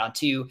in round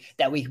 2,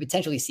 that we could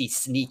potentially see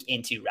sneak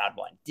into round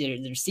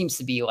 1? There seems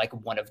to be like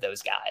one of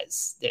those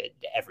guys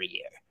every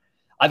year.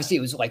 Obviously,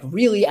 it was like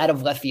really out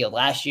of left field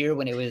last year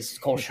when it was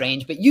Cole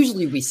Strange, but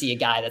usually we see a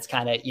guy that's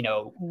kind of,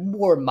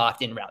 more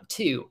mocked in round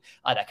 2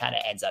 that kind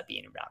of ends up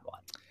being in round 1.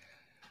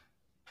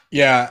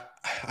 Yeah,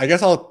 I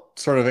guess I'll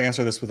sort of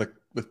answer this with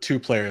 2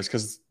 players,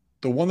 because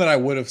the one that I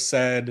would have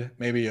said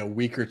maybe a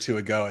week or 2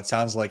 ago, it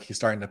sounds like he's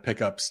starting to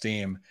pick up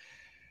steam,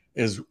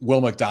 is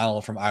Will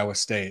McDonald from Iowa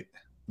State,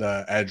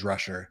 the edge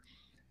rusher.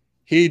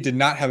 He did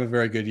not have a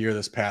very good year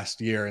this past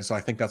year, and so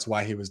I think that's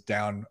why he was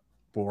down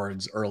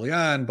boards early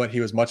on, but he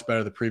was much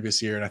better the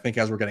previous year. And I think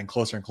as we're getting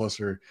closer and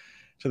closer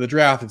to the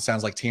draft, it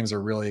sounds like teams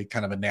are really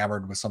kind of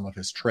enamored with some of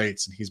his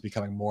traits, and he's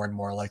becoming more and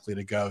more likely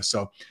to go.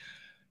 So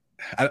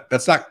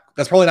that's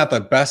probably not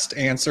the best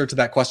answer to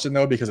that question,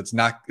 though, because it's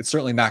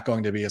certainly not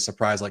going to be a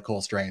surprise like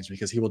Cole Strange,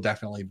 because he will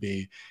definitely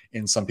be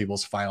in some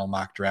people's final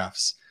mock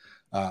drafts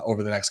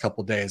over the next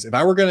couple of days. If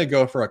I were going to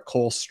go for a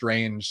Cole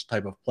Strange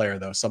type of player,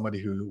 though,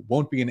 somebody who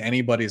won't be in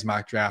anybody's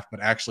mock draft, but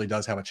actually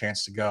does have a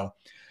chance to go,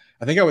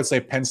 I think I would say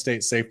Penn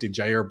State safety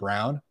Jair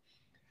Brown.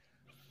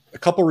 A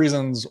couple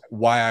reasons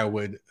why I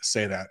would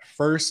say that.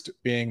 First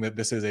being that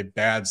this is a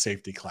bad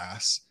safety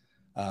class.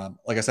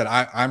 Like I said,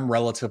 I'm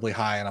relatively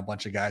high on a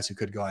bunch of guys who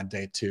could go on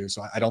day 2.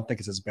 So I don't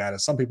think it's as bad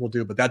as some people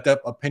do, but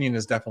that opinion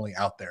is definitely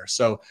out there.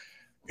 So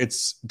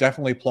it's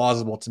definitely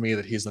plausible to me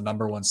that he's the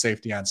number 1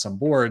 safety on some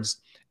boards,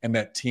 and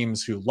that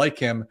teams who like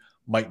him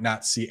might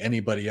not see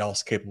anybody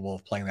else capable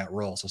of playing that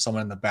role. So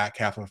someone in the back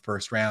half of the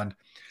first round,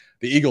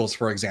 the Eagles,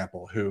 for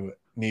example, who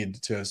need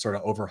to sort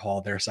of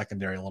overhaul their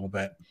secondary a little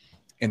bit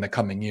in the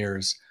coming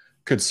years,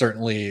 could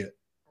certainly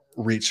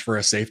reach for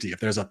a safety. If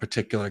there's a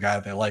particular guy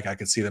that they like, I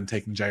could see them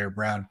taking Jair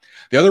Brown.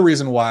 The other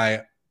reason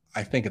why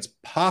I think it's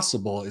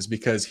possible is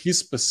because he's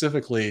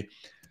specifically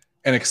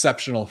an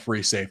exceptional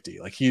free safety.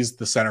 Like, he's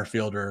the center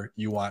fielder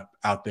you want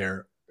out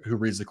there who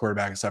reads the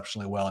quarterback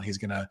exceptionally well, and he's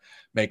going to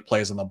make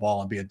plays on the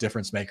ball and be a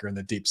difference maker in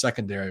the deep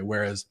secondary.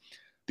 Whereas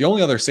the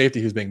only other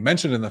safety who's being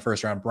mentioned in the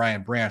first round,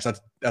 Brian Branch,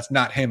 that's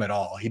not him at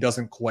all. He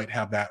doesn't quite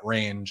have that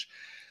range.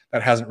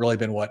 That hasn't really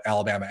been what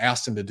Alabama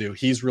asked him to do.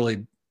 He's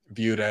really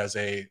viewed as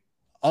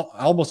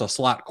almost a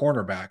slot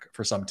cornerback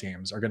for some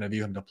teams, are going to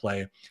view him to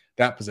play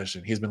that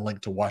position. He's been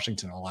linked to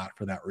Washington a lot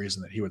for that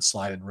reason, that he would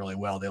slide in really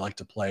well. They like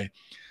to play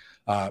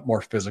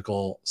more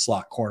physical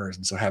slot corners.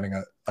 And so having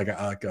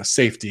a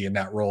safety in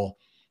that role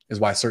is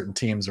why certain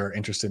teams are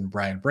interested in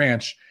Brian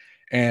Branch.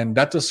 And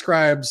that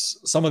describes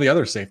some of the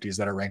other safeties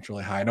that are ranked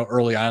really high. I know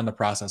early on in the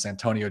process,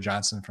 Antonio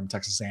Johnson from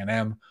Texas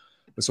A&M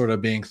was sort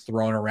of being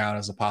thrown around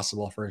as a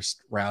possible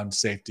first round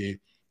safety.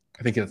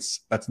 I think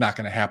that's not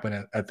going to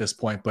happen at this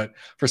point, but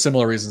for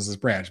similar reasons as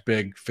Branch,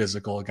 big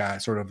physical guy,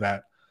 sort of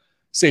that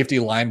safety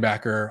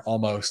linebacker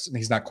almost. And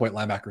he's not quite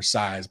linebacker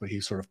size, but he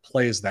sort of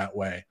plays that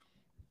way.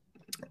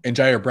 And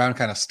Jair Brown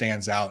kind of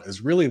stands out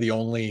as really the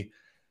only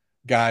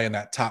guy in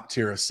that top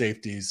tier of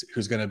safeties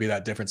who's going to be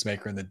that difference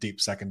maker in the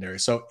deep secondary.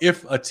 So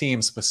if a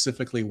team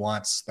specifically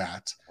wants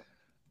that,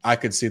 I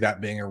could see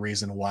that being a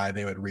reason why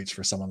they would reach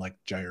for someone like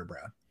Jair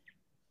Brown.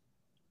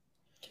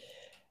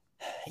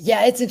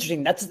 Yeah, it's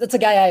interesting. That's a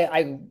guy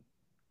I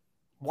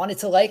wanted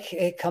to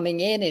like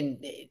coming in, and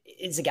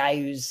it's a guy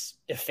whose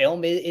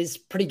film is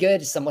pretty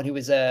good. Someone who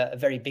was a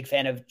very big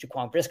fan of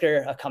Jaquan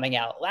Brisker coming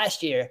out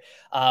last year.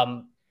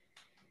 Brown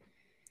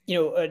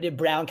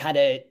kind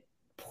of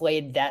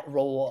played that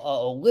role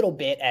a little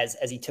bit as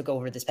he took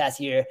over this past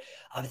year.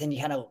 But then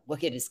you kind of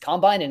look at his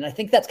combine, and I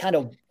think that's kind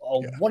of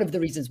one of the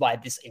reasons why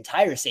this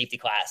entire safety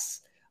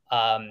class,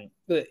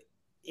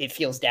 it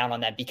feels down on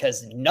that,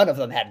 because none of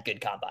them had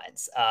good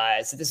combines.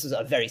 So this was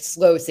a very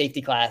slow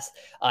safety class.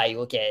 You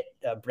look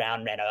at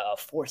Brown ran a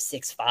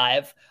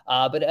 4.65,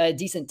 but a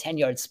decent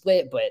 10-yard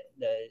split, but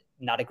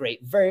not a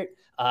great vert,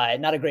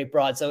 not a great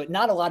broad. So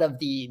not a lot of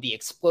the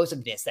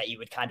explosiveness that you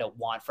would kind of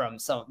want from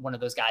one of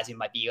those guys who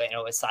might be,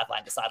 a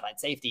sideline to sideline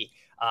safety,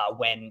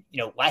 when,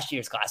 last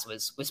year's class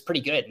was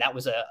pretty good. And that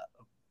was a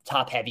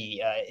top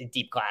heavy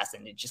deep class,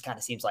 and it just kind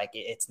of seems like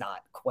it's not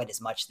quite as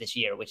much this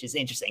year, which is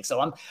interesting.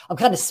 So I'm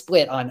kind of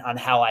split on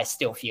how I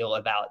still feel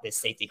about this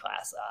safety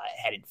class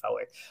headed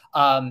forward.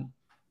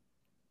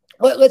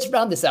 Let's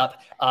round this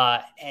up,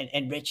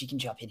 and Rich, you can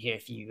jump in here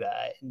if you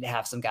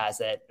have some guys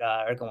that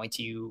are going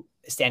to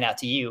stand out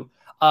to you.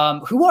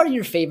 Who are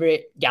your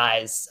favorite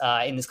guys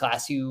in this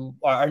class who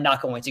are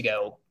not going to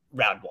go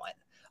round 1?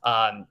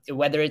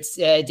 Whether it's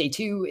day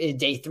 2,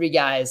 day 3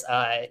 guys,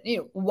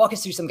 walk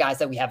us through some guys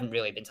that we haven't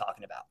really been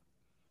talking about.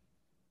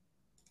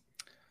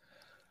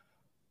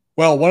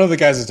 Well, one of the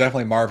guys is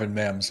definitely Marvin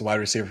Mims, the wide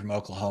receiver from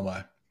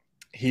Oklahoma.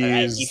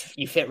 He's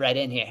you fit right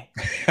in here.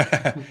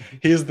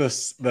 He's the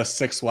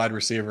 6th wide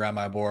receiver on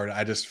my board.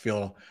 I just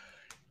feel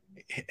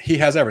he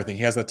has everything.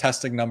 He has the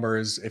testing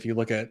numbers. If you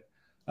look at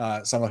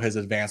some of his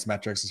advanced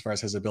metrics as far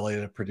as his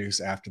ability to produce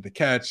after the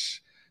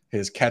catch,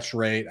 his catch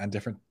rate on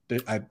different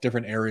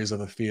areas of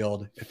the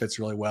field, it fits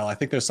really well. I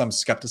think there's some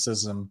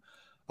skepticism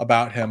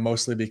about him,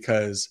 mostly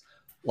because,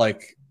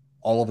 like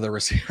all of the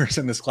receivers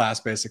in this class,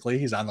 basically,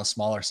 he's on the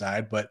smaller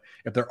side. But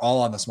if they're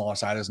all on the smaller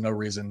side, there's no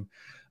reason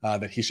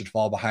that he should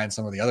fall behind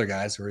some of the other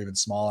guys who are even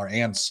smaller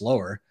and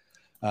slower.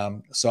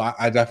 So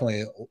I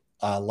definitely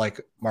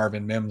like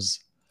Marvin Mims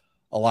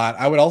a lot.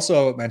 I would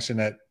also mention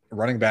that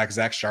running back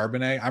Zach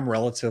Charbonnet, I'm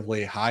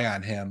relatively high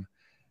on him.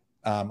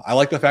 I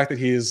like the fact that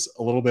he's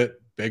a little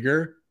bit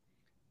bigger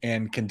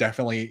and can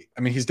definitely,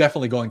 he's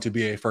definitely going to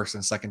be a first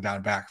and second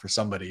down back for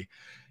somebody,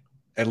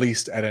 at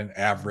least at an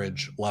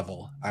average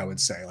level, I would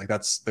say.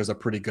 There's a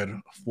pretty good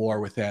floor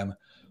with him.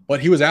 But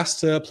he was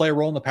asked to play a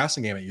role in the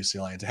passing game at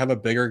UCLA. And to have a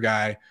bigger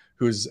guy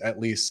who's at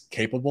least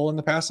capable in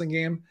the passing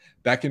game,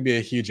 that can be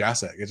a huge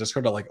asset. It just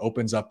sort of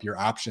opens up your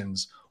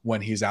options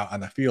when he's out on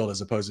the field,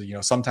 as opposed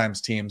to,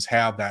 sometimes teams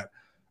have that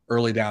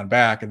early down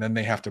back and then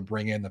they have to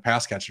bring in the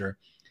pass catcher.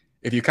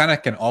 If you kind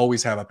of can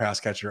always have a pass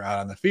catcher out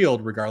on the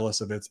field,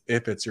 regardless of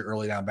if it's your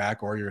early down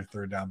back or your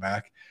third down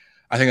back,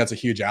 I think that's a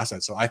huge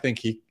asset. So I think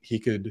he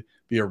could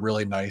be a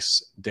really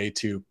nice day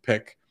 2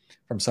 pick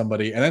from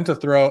somebody. And then to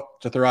throw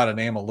out a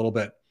name a little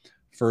bit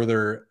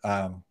further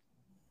down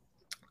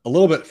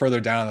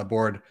on the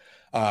board,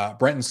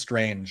 Brenton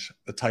Strange,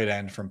 the tight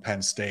end from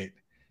Penn State.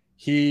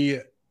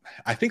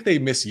 I think they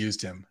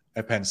misused him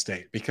at Penn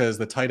State because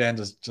the tight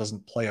end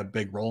doesn't play a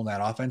big role in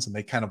that offense, and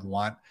they kind of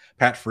want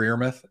Pat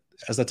Freiermuth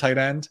as the tight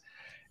end.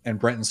 And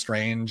Brenton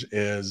Strange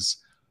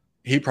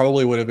he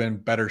probably would have been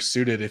better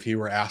suited if he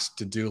were asked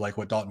to do like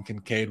what Dalton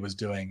Kincaid was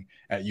doing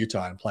at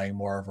Utah and playing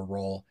more of a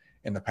role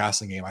in the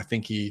passing game. I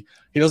think he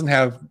doesn't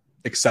have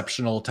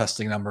exceptional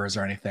testing numbers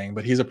or anything,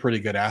 but he's a pretty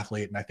good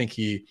athlete. And I think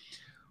he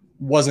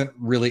wasn't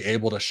really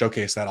able to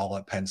showcase that all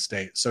at Penn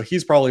State. So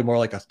he's probably more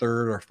like a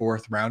third or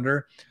fourth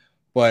rounder,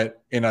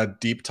 but in a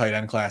deep tight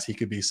end class, he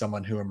could be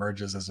someone who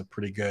emerges as a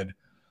pretty good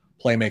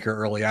playmaker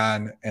early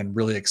on and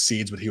really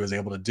exceeds what he was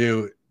able to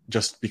do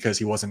just because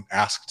he wasn't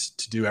asked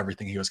to do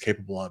everything he was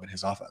capable of in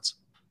his offense.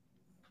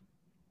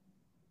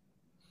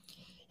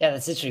 Yeah,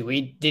 that's interesting.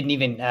 We didn't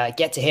even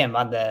get to him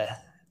on the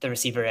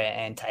receiver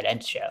and tight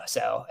end show.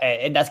 So,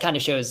 and that kind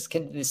of shows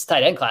this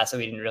tight end class. So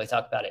we didn't really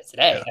talk about it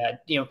today.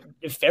 Yeah.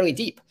 Fairly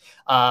deep.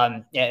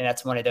 And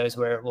that's one of those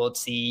where we'll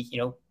see,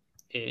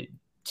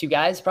 two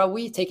guys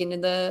probably taken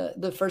in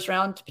the first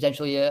round,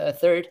 potentially a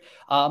third.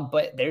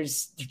 But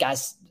there's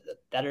guys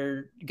that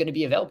are going to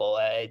be available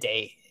a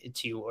day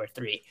 2 or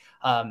 3.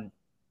 One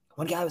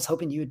guy I was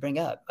hoping you would bring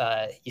up,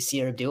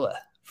 Yasir Abdullah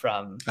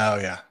from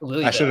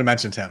Louisville. I should have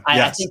mentioned him.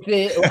 Yes.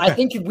 I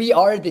think we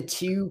are the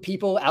 2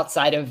 people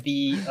outside of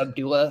the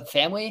Abdullah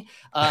family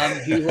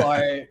who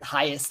are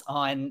highest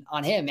on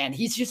him. And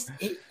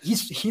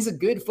he's a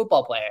good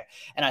football player.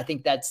 And I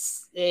think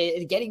that's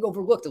getting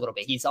overlooked a little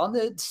bit. He's on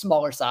the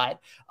smaller side.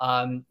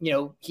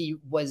 He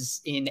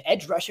was an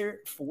edge rusher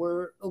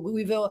for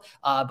Louisville,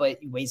 but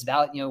he weighs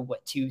about,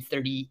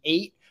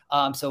 238.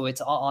 So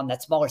it's on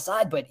that smaller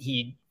side, but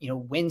he,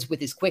 wins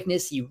with his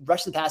quickness. He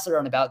rushed the passer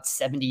on about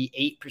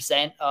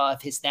 78% of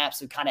his snaps.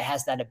 So kind of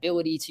has that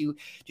ability to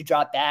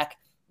drop back.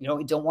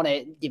 Don't want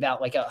to give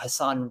out like a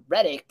Hassan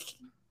Reddick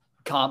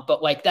comp,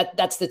 but like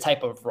that's the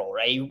type of role,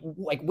 right? He,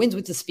 like wins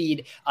with the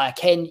speed,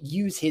 can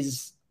use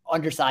his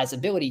undersized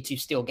ability to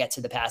still get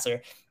to the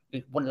passer.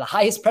 One of the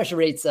highest pressure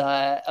rates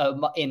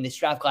in this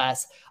draft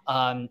class.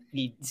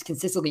 He's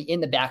consistently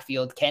in the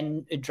backfield,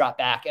 can drop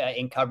back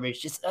in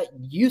coverage. Just a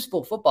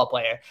useful football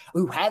player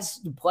who has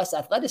plus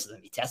athleticism.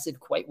 He tested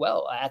quite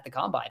well at the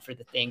combine for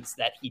the things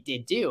that he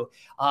did do.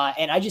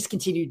 And I just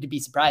continue to be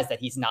surprised that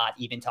he's not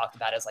even talked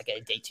about as like a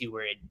day 2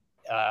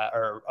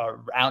 or a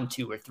round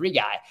 2 or 3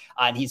 guy.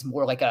 And he's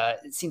more like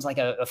it seems like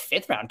a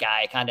 5th round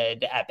guy kind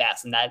of at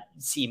best. And that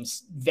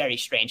seems very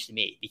strange to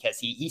me because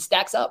he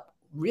stacks up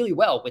really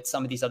well with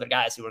some of these other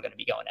guys who are going to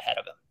be going ahead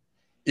of him.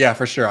 Yeah,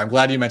 for sure. I'm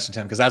glad you mentioned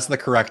him because that's the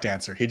correct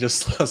answer. He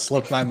just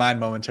slipped my mind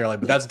momentarily,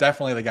 but that's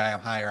definitely the guy I'm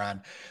higher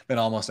on than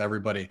almost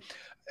everybody.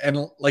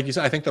 And like you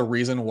said, I think the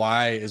reason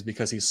why is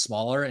because he's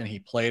smaller and he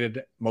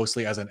played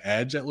mostly as an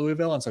edge at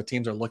Louisville. And so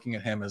teams are looking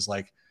at him as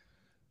like,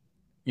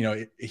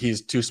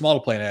 he's too small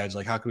to play an edge.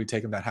 Like, how could we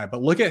take him that high?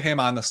 But look at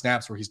him on the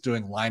snaps where he's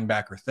doing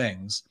linebacker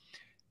things.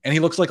 And he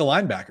looks like a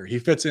linebacker. He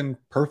fits in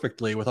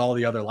perfectly with all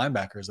the other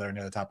linebackers that are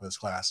near the top of this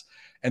class.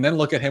 And then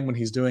look at him when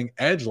he's doing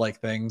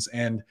edge-like things,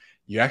 and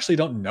you actually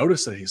don't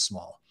notice that he's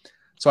small.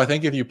 So I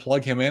think if you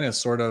plug him in as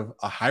sort of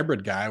a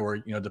hybrid guy where,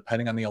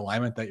 depending on the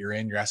alignment that you're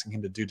in, you're asking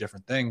him to do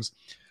different things,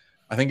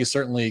 I think he's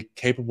certainly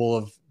capable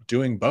of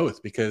doing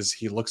both because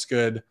he looks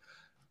good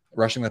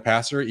rushing the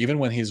passer, even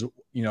when he's,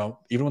 even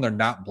when they're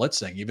not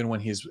blitzing, even when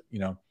he's,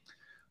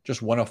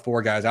 just one of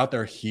 4 guys out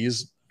there,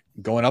 he's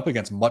going up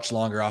against much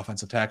longer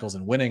offensive tackles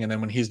and winning. And then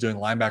when he's doing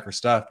linebacker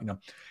stuff,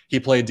 he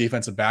played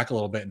defensive back a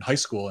little bit in high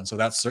school. And so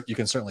you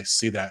can certainly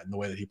see that in the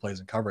way that he plays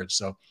in coverage.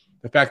 So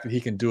the fact that he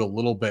can do a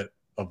little bit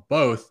of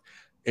both,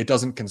 it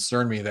doesn't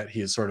concern me that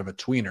he is sort of a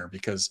tweener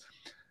because,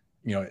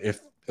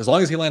 as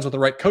long as he lands with the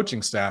right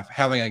coaching staff,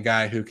 having a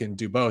guy who can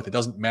do both, it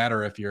doesn't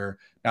matter if you're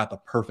not the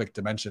perfect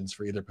dimensions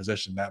for either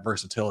position. That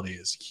versatility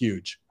is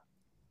huge.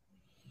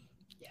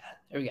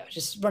 There we go.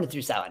 Just running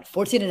through Salad.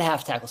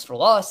 14.5 tackles for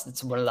loss.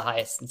 That's one of the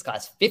highest in this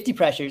class. 50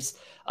 pressures,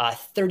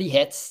 30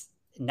 hits,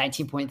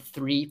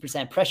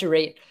 19.3% pressure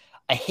rate,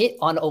 a hit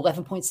on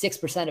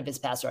 11.6% of his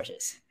pass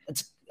rushes.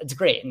 That's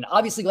great. And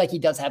obviously, like, he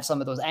does have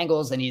some of those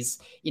angles, and he's,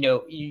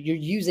 you're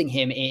using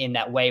him in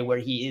that way where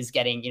he is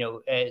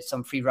getting,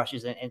 some free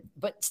rushes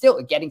but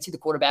still getting to the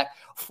quarterback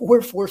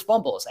for forced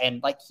fumbles.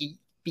 And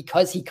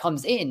because he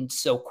comes in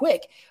so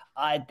quick,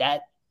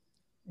 that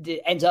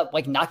ends up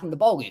like knocking the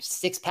ball loose.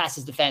 6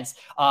 passes defense.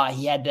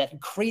 He had that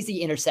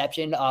crazy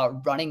interception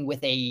running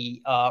with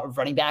a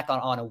running back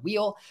on a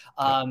wheel.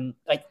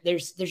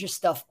 There's just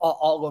stuff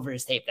all over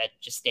his tape that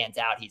just stands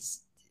out.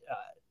 He's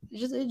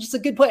just a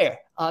good player.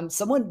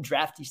 Someone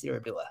draft Yasir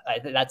Abdullah.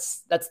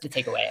 That's the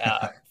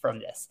takeaway from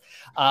this.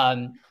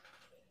 I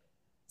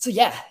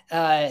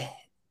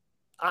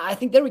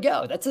think there we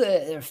go. That's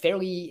a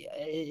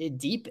fairly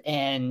deep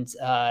and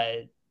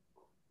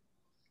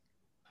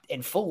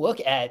full look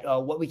at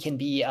what we can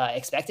be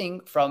expecting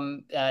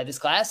from this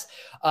class.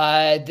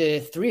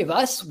 The 3 of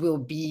us will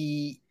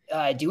be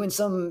doing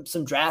some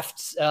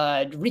drafts,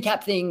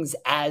 recap things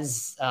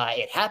as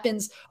it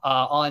happens.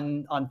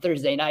 On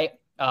Thursday night,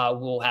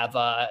 we'll have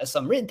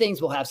some written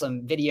things. We'll have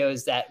some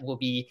videos that will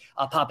be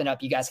popping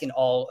up. You guys can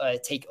all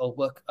take a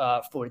look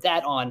for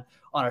that on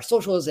our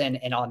socials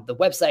and on the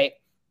website.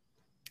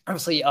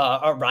 Obviously,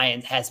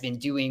 Ryan has been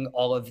doing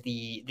all of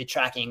the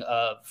tracking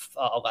of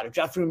a lot of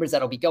draft rumors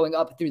that'll be going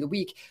up through the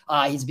week.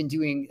 He's been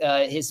doing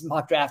his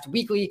mock draft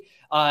weekly.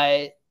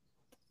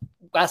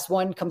 Last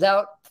one comes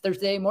out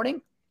Thursday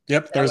morning.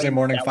 Yep, Thursday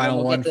morning,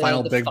 final one.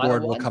 Final big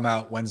board will come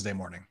out Wednesday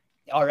morning.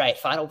 All right,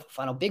 final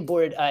big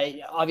board.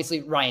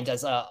 Obviously, Ryan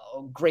does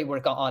great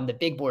work on the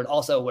big board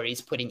also, where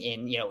he's putting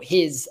in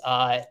his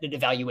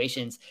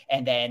evaluations,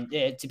 and then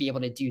to be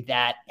able to do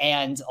that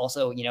and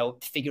also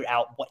figure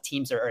out what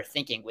teams are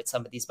thinking with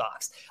some of these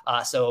mocks.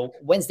 So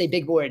Wednesday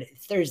big board,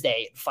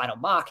 Thursday final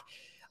mock.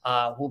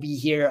 We'll be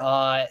here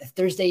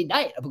Thursday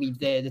night. I believe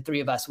the three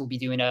of us will be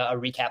doing a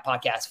recap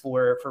podcast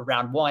for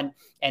round one,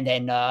 and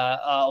then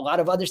a lot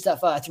of other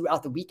stuff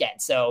throughout the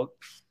weekend. So,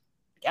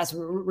 guys,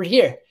 we're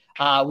here.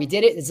 We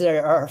did it. This is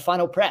our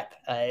final prep,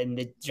 and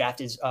the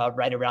draft is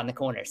right around the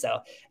corner.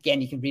 So,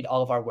 again, you can read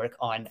all of our work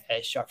on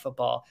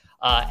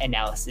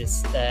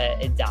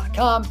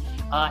sharpfootballanalysis.com,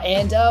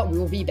 and we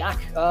will be back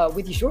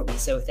with you shortly.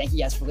 So, thank you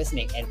guys for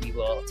listening, and we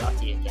will talk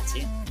to you again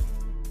soon.